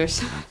 paper,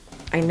 scissors.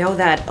 I know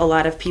that a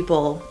lot of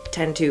people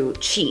tend to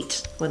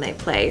cheat when they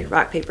play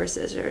rock, paper,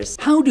 scissors.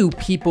 How do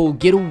people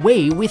get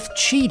away with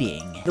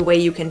cheating? The way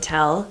you can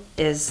tell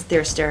is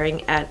they're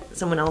staring at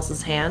someone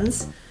else's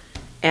hands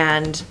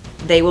and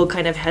they will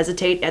kind of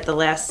hesitate at the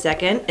last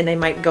second and they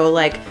might go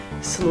like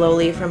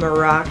slowly from a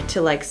rock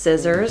to like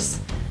scissors.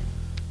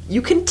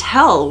 You can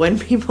tell when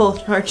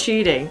people are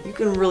cheating. You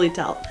can really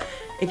tell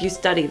if you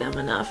study them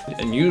enough.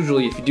 And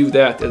usually if you do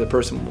that, the other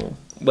person will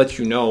let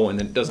you know,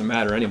 and it doesn't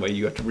matter anyway.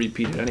 You have to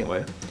repeat it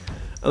anyway.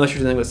 Unless you're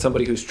dealing with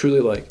somebody who's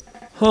truly like,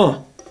 huh,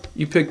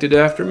 you picked it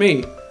after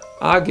me.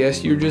 I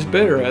guess you're just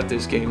better at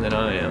this game than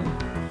I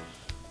am.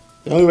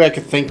 The only way I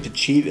could think to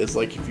cheat is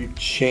like if you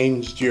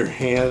changed your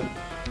hand.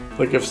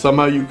 Like if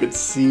somehow you could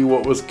see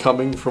what was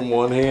coming from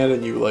one hand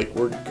and you like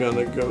were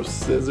gonna go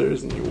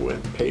scissors and you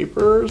went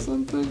paper or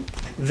something.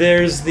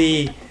 There's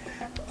the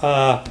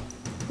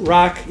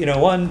rock,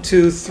 1,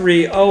 2,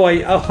 3.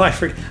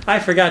 I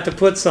forgot to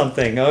put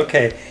something.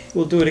 Okay,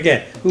 we'll do it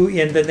again.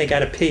 And then they got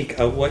to peek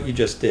at what you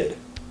just did.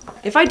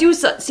 If I do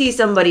see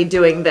somebody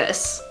doing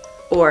this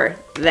or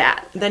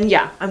that, then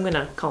yeah, I'm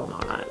gonna call them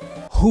out on it.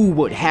 Who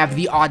would have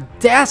the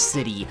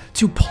audacity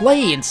to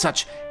play in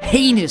such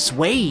heinous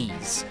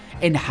ways?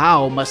 And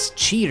how must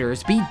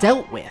cheaters be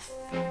dealt with?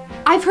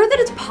 I've heard that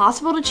it's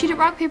possible to cheat at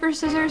rock, paper,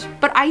 scissors,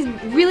 but I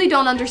really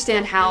don't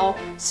understand how.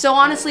 So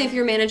honestly, if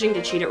you're managing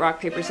to cheat at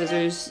rock, paper,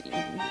 scissors,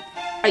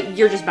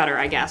 you're just better,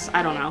 I guess.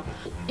 I don't know.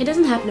 It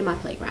doesn't happen in my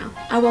playground.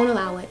 I won't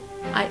allow it.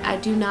 I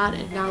do not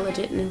acknowledge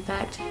it, and in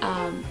fact,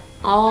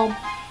 all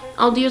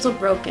deals are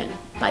broken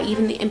by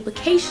even the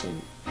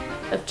implication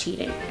of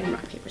cheating in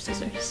rock, paper,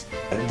 scissors.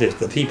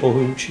 The people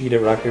who cheat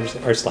at rock, paper,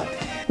 scissors are slapped.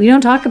 We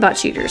don't talk about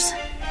cheaters.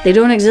 They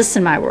don't exist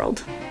in my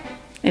world.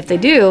 If they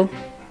do,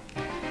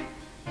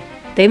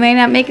 they may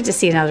not make it to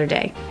see another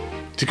day.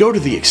 To go to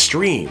the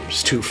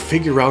extremes, to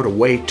figure out a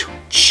way to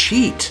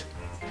cheat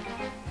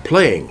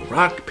playing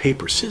rock,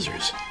 paper,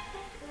 scissors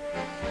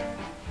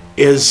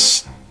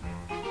is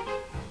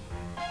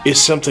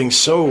something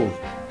so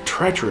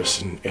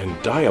treacherous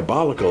and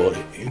diabolical.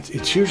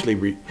 It's usually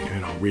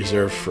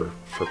reserved for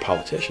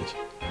politicians.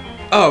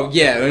 Oh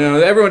yeah,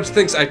 everyone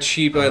thinks I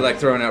cheat by like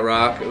throwing out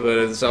rock, but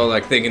it's all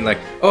like thinking like,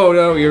 oh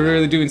no, you're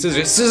really doing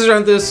scissors. Scissors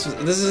aren't this.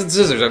 This isn't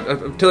scissors.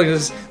 I'm telling you,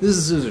 this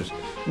is scissors.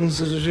 This is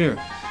scissors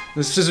here.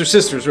 The scissor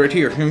sisters right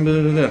here.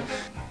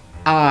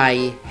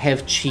 I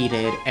have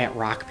cheated at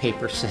rock,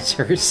 paper,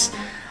 scissors.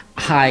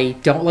 I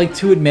don't like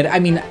to admit it. I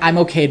mean, I'm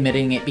okay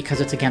admitting it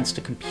because it's against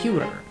a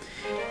computer.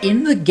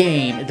 In the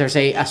game, there's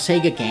a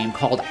Sega game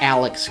called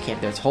Alex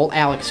Kidd. There's a whole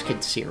Alex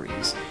Kidd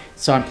series.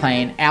 So I'm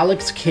playing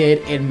Alex Kidd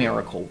in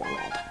Miracle World.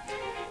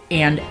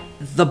 And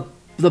the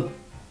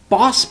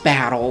boss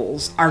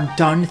battles are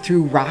done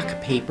through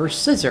rock, paper,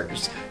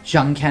 scissors,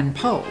 Junken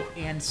Po.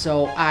 And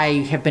so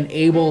I have been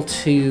able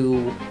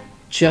to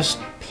just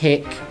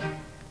pick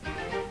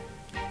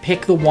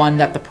the one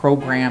that the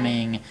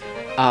programming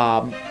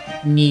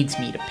needs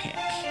me to pick.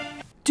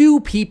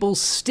 Do people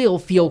still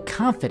feel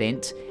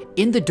confident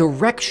in the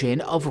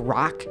direction of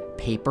rock,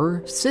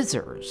 paper,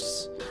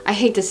 scissors? I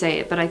hate to say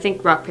it, but I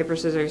think rock, paper,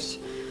 scissors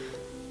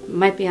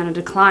might be on a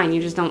decline.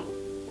 You just don't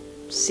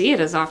see it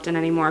as often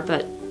anymore,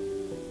 but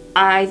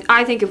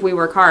I think if we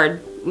work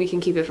hard, we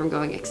can keep it from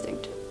going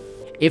extinct.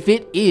 if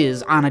it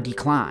is on a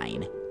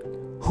decline,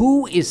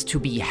 who is to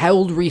be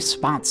held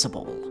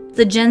responsible?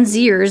 The Gen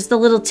Zers, the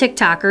little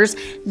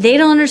TikTokers, they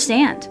don't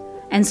understand.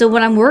 And so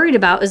what I'm worried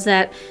about is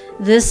that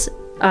this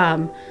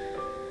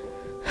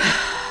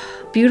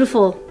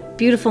beautiful,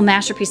 beautiful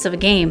masterpiece of a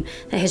game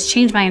that has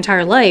changed my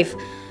entire life,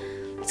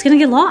 it's gonna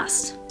get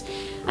lost.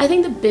 I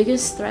think the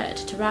biggest threat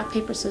to rock,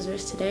 paper,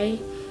 scissors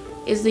today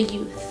is the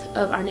youth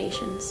of our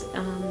nations,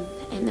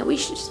 and that we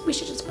should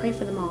just pray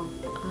for them all.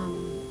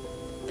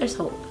 There's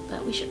hope,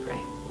 but we should pray.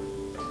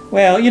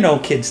 Well, you know,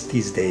 kids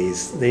these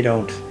days, they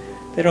don't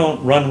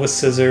run with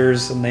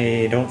scissors, and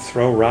they don't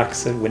throw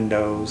rocks at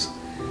windows,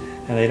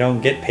 and they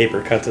don't get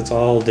paper cuts. It's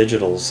all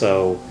digital,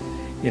 so,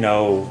 you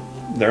know,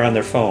 they're on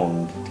their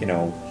phone, you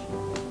know.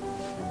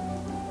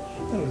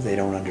 They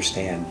don't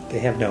understand. They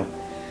have no,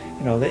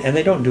 you know, and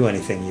they don't do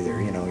anything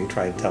either. You know, you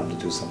try to tell them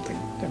to do something,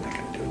 they're not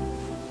going to do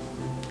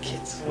it.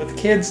 Kids. With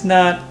kids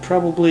not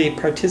probably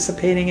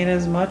participating in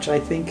as much, I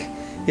think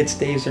its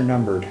days are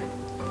numbered,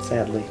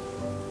 sadly.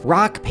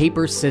 Rock,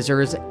 paper,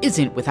 scissors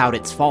isn't without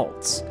its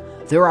faults.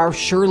 There are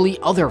surely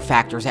other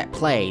factors at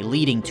play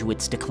leading to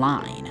its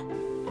decline.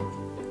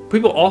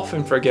 People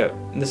often forget,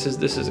 and this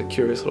is a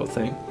curious little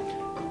thing.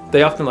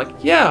 They often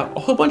yeah, a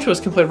whole bunch of us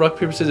can play rock,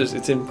 paper, scissors.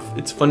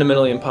 It's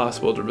fundamentally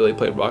impossible to really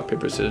play rock,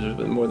 paper, scissors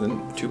with more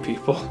than 2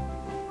 people.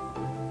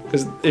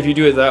 Because if you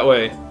do it that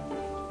way,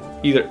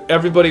 either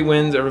everybody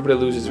wins, everybody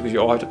loses because you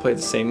all have to play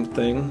the same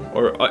thing,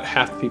 or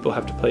half the people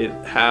have to play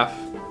half,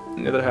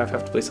 and the other half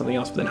have to play something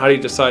else. But then how do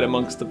you decide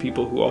amongst the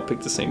people who all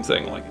pick the same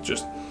thing? It's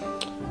just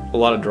a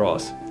lot of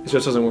draws. It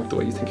just doesn't work the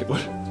way you think it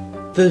would.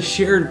 The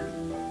sheer,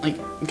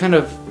 kind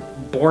of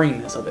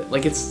boringness of it.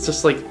 It's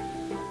just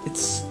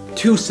it's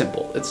too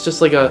simple. It's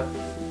just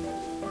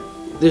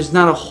there's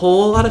not a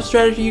whole lot of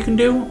strategy you can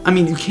do. I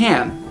mean, you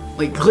can.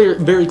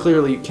 Very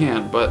clearly you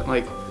can, but,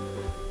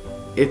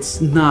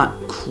 it's not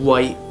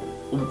quite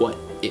what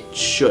it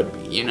should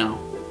be, you know?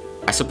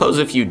 I suppose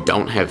if you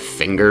don't have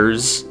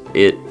fingers,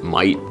 it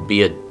might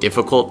be a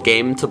difficult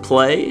game to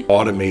play.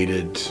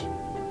 Automated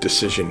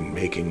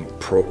decision-making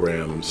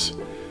programs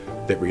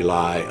that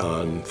rely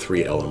on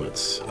 3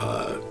 elements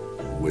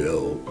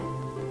will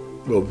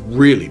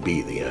really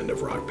be the end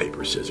of rock,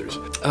 paper, scissors.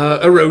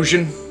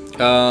 Erosion.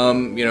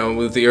 You know,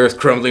 with the earth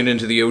crumbling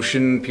into the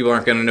ocean, people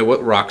aren't going to know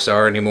what rocks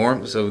are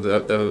anymore, so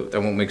that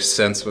won't make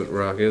sense what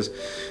rock is.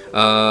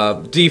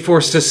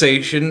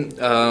 Deforestation.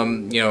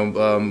 You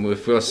know,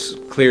 with us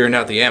clearing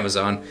out the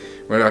Amazon,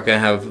 we're not going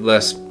to have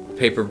less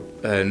paper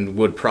and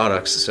wood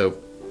products, so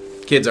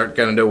kids aren't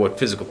going to know what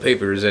physical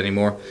paper is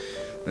anymore.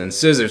 And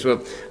scissors,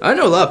 well, I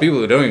know a lot of people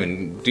who don't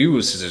even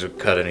do scissors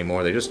cut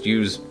anymore. They just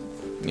use,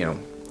 you know,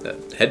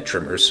 head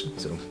trimmers.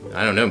 So,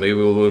 I don't know, maybe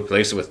we'll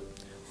replace it with,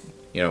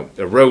 you know,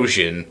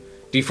 erosion,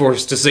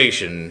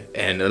 deforestation,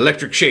 and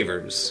electric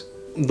shavers.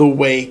 The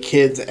way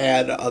kids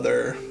add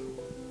other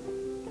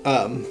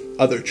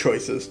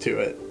choices to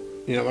it.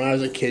 You know, when I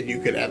was a kid,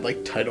 you could add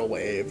tidal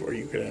wave, or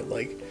you could add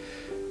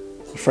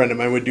a friend of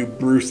mine would do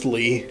Bruce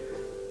Lee.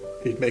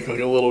 He'd make a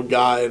little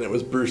guy, and it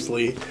was Bruce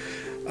Lee.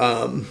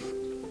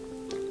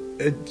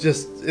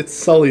 It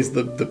sullies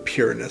the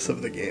pureness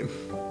of the game.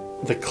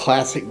 The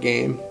classic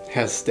game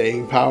has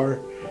staying power,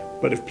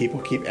 but if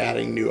people keep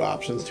adding new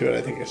options to it,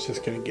 I think it's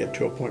just going to get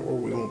to a point where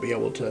we won't be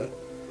able to,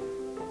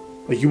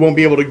 you won't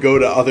be able to go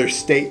to other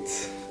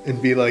states and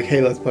be like,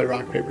 hey, let's play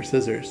rock, paper,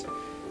 scissors,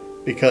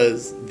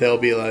 because they'll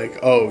be like,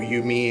 oh,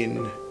 you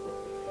mean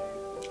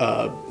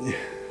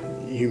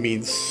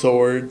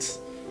swords,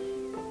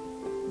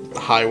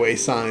 highway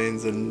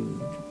signs, and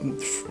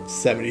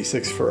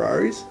 76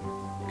 Ferraris?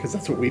 Because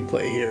that's what we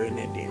play here in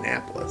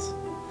Indianapolis.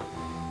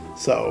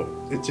 So,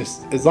 it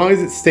just, as long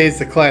as it stays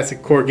the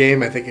classic core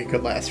game, I think it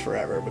could last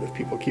forever. But if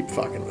people keep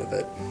fucking with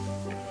it,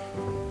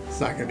 it's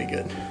not going to be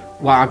good.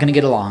 We're all going to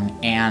get along,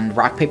 and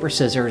rock, paper,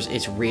 scissors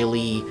is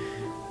really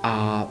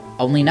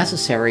only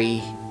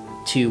necessary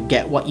to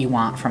get what you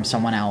want from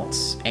someone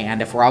else.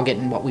 And if we're all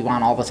getting what we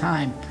want all the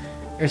time,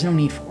 there's no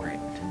need for it.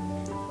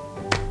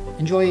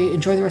 Enjoy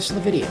the rest of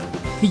the video.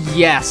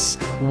 Yes,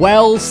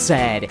 well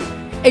said.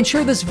 And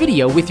share this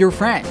video with your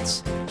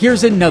friends.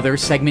 Here's another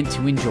segment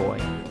to enjoy.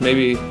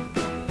 Maybe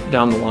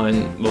down the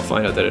line we'll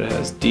find out that it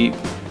has deep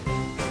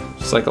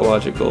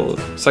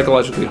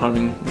psychologically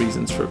harming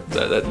reasons for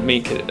that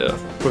make it a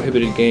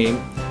prohibited game.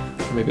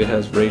 Or maybe it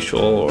has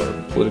racial or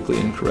politically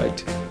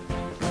incorrect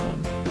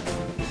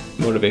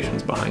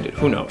motivations behind it.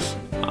 Who knows?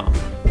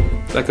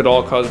 That could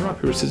all cause rock,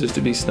 paper, scissors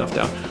to be snuffed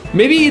out.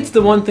 Maybe it's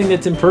the one thing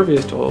that's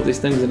impervious to all these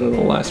things and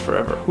it'll last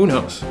forever. Who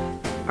knows?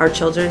 Our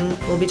children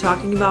will be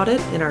talking about it,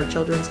 and our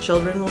children's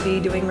children will be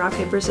doing rock,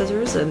 paper,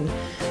 scissors, and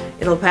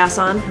it'll pass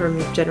on from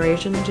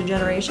generation to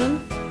generation.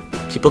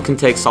 People can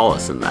take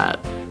solace in that.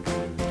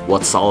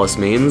 What solace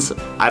means,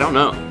 I don't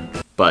know,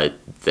 but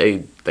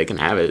they can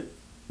have it.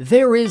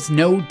 There is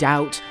no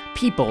doubt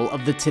people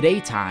of the today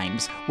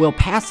times will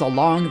pass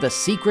along the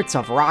secrets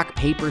of rock,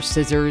 paper,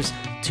 scissors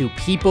to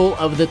people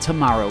of the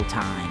tomorrow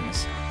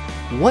times.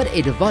 What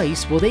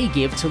advice will they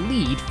give to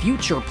lead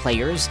future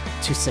players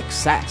to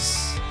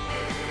success?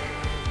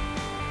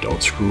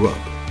 Don't screw up.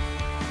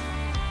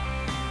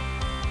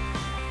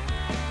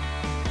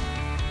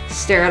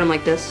 stare at him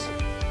like this.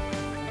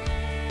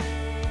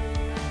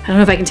 I don't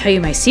know if I can tell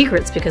you my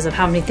secrets because of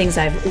how many things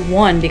I've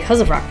won because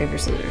of rock, paper,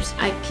 scissors.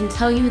 I can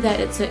tell you that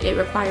it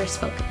requires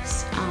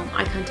focus,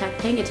 eye contact,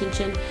 paying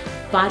attention,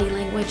 body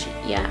language.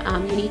 Yeah,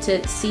 you need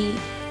to see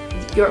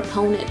your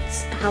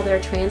opponents, how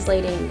they're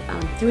translating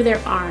through their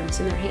arms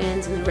and their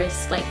hands and their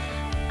wrists, like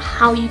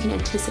how you can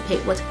anticipate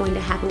what's going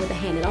to happen with the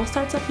hand. It all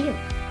starts up here.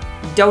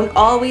 Don't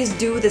always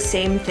do the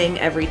same thing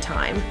every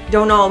time.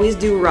 Don't always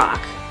do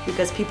rock,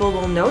 because people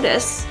will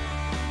notice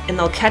and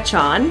they'll catch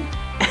on,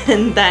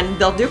 and then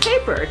they'll do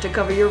paper to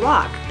cover your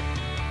rock.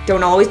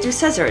 Don't always do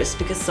scissors,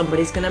 because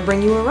somebody's gonna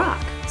bring you a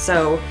rock.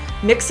 So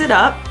mix it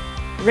up,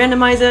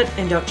 randomize it,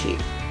 and don't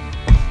cheat.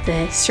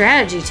 The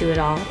strategy to it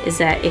all is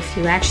that if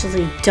you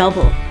actually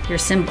double your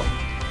symbol,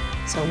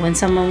 so when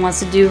someone wants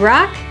to do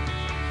rock,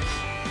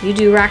 you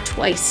do rock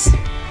twice,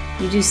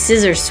 you do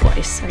scissors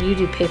twice, or you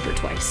do paper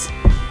twice.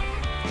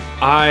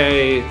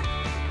 I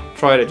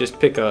try to just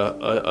pick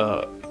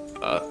a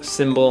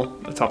symbol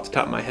that's off the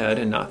top of my head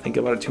and not think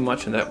about it too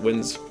much, and that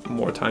wins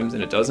more times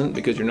than it doesn't,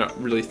 because you're not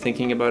really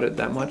thinking about it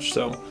that much.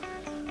 So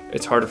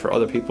it's harder for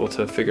other people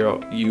to figure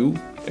out you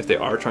if they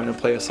are trying to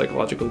play a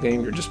psychological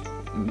game. You're just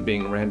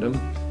being random,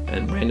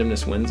 and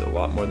randomness wins a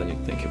lot more than you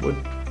think it would.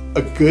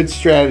 A good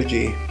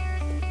strategy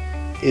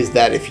is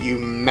that if you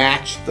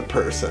match the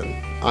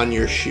person on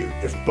your shoot,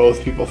 if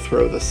both people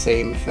throw the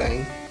same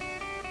thing,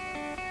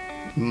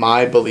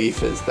 my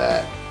belief is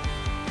that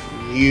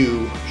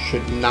you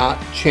should not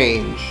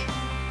change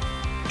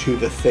to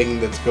the thing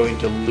that's going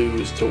to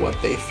lose to what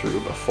they threw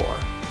before.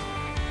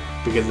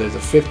 Because there's a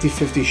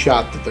 50-50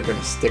 shot that they're going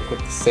to stick with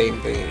the same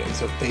thing again.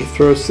 So if they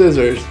throw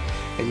scissors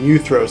and you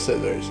throw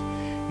scissors,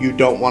 you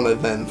don't want to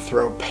then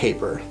throw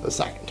paper the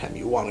second time.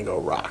 You want to go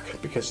rock,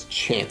 because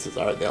chances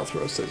are they'll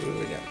throw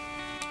scissors again.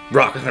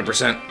 Rock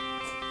 100%.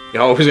 You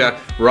always got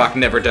rock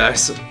never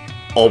dies.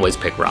 Always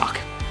pick rock.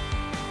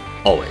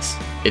 Always.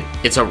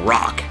 It's a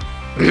rock.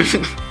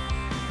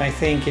 I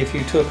think if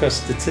you took a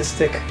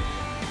statistic,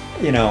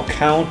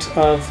 count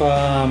of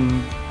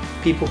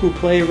people who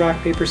play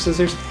rock, paper,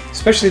 scissors,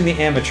 especially in the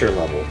amateur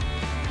level,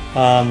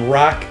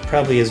 rock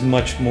probably is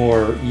much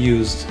more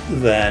used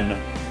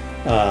than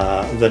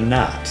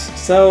not.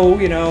 So,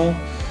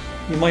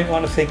 you might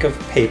want to think of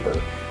paper.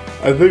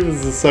 I think this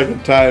is the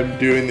second time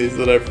doing these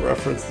that I've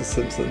referenced The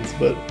Simpsons,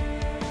 but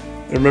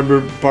I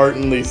remember Bart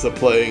and Lisa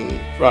playing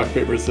rock,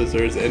 paper,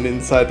 scissors, and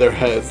inside their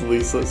heads,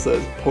 Lisa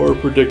says, "Poor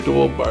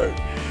predictable Bart.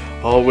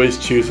 Always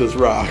chooses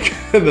rock."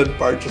 And then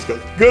Bart just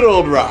goes, "Good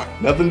old rock.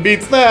 Nothing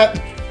beats that."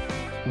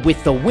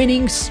 With the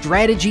winning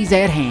strategies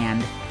at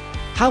hand,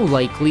 how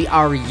likely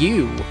are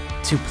you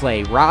to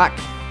play rock,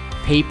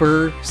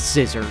 paper,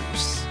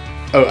 scissors?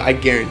 Oh, I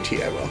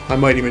guarantee I will. I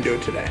might even do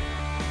it today.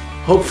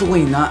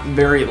 Hopefully not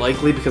very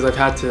likely, because I've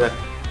had to,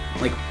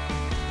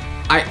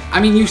 I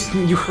mean,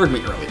 you heard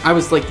me earlier. I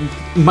was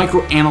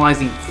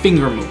micro-analyzing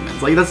finger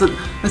movements.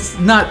 That's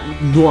not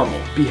normal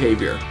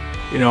behavior.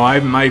 I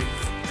might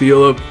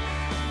feel up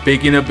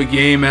picking up a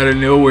game out of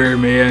nowhere,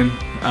 man.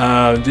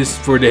 Just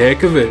for the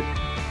heck of it.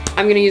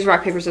 I'm gonna use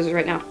rock, paper, scissors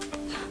right now.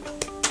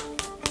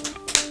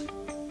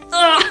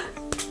 Ugh.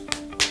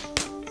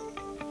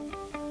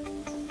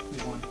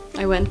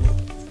 I win.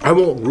 I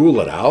won't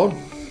rule it out.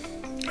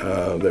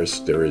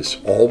 There is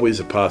always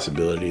a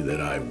possibility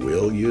that I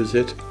will use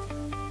it.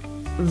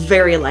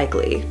 Very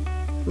likely.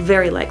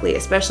 Very likely.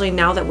 Especially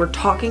now that we're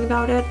talking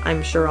about it,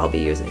 I'm sure I'll be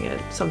using it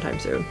sometime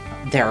soon.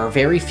 There are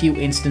very few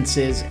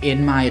instances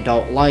in my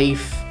adult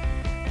life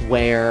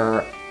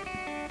where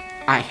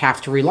I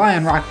have to rely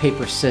on rock,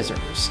 paper,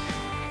 scissors,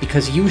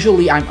 because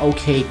usually I'm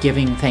okay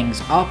giving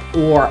things up,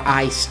 or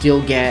I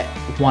still get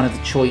one of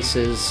the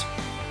choices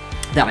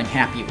that I'm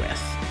happy with.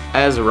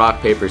 As a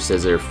rock, paper,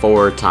 scissors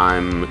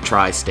 4-time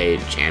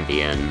tri-state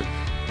champion,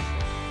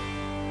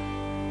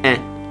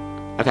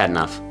 I've had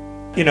enough.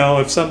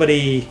 If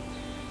somebody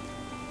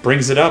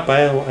brings it up,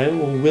 I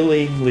will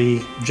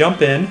willingly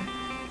jump in.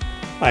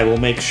 I will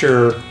make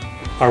sure,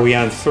 are we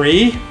on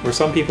 3? Or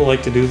some people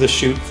like to do the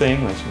shoot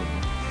thing,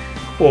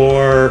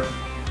 or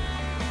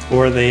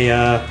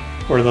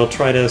they'll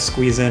try to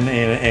squeeze in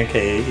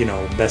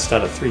best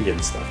out of 3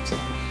 and stuff. So,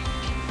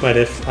 but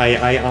if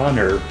I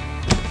honor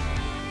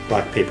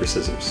rock, paper,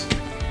 scissors.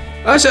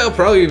 Actually, I'll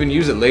probably even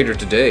use it later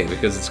today,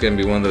 because it's going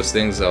to be one of those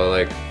things I'll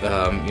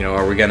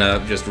are we going to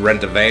just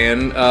rent a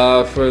van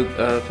for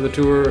the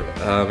tour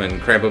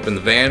and cramp up in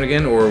the van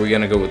again, or are we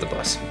going to go with the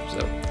bus?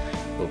 So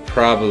we'll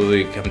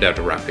probably come down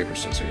to rock, paper,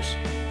 scissors.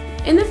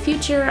 In the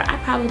future, I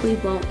probably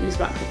won't use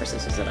rock, paper,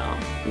 scissors at all.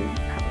 I'm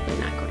probably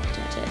not going to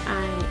touch it.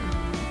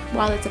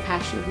 While it's a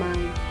passion of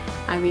mine,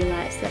 I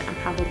realize that I'm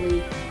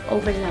probably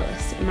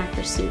overzealous in my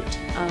pursuit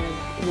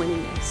of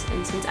winning this.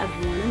 And since I've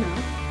won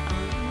enough,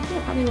 I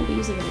probably won't be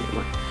using it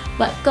anymore.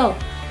 But go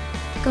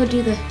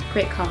do the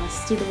great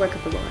cause, do the work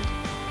of the Lord.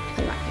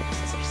 Play rock, paper,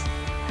 scissors.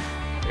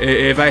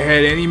 If I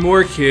had any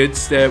more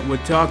kids that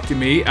would talk to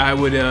me, I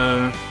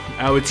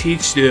would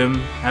teach them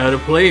how to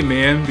play,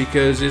 man,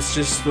 because it's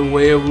just the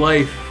way of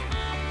life.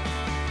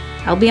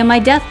 I'll be on my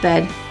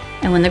deathbed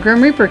And when the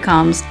Grim Reaper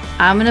comes,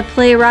 I'm gonna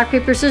play rock,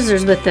 paper,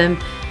 scissors with them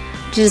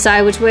to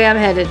decide which way I'm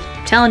headed.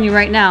 I'm telling you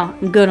right now,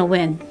 I'm gonna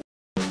win.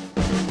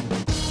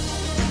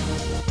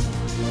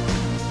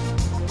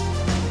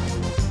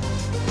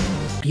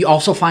 You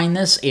also find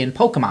this in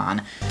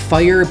Pokemon.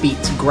 Fire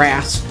beats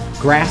grass,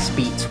 grass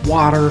beats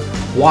water,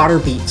 water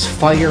beats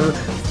fire,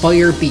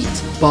 fire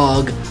beats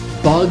bug,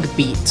 bug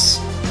beats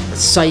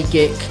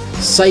psychic,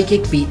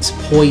 psychic beats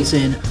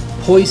poison,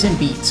 poison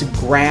beats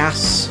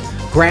grass,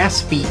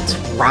 grass beats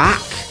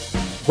rock,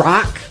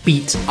 rock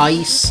beats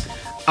ice,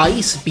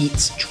 ice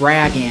beats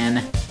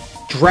dragon,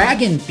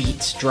 dragon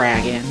beats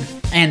dragon,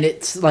 and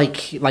it's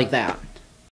like that.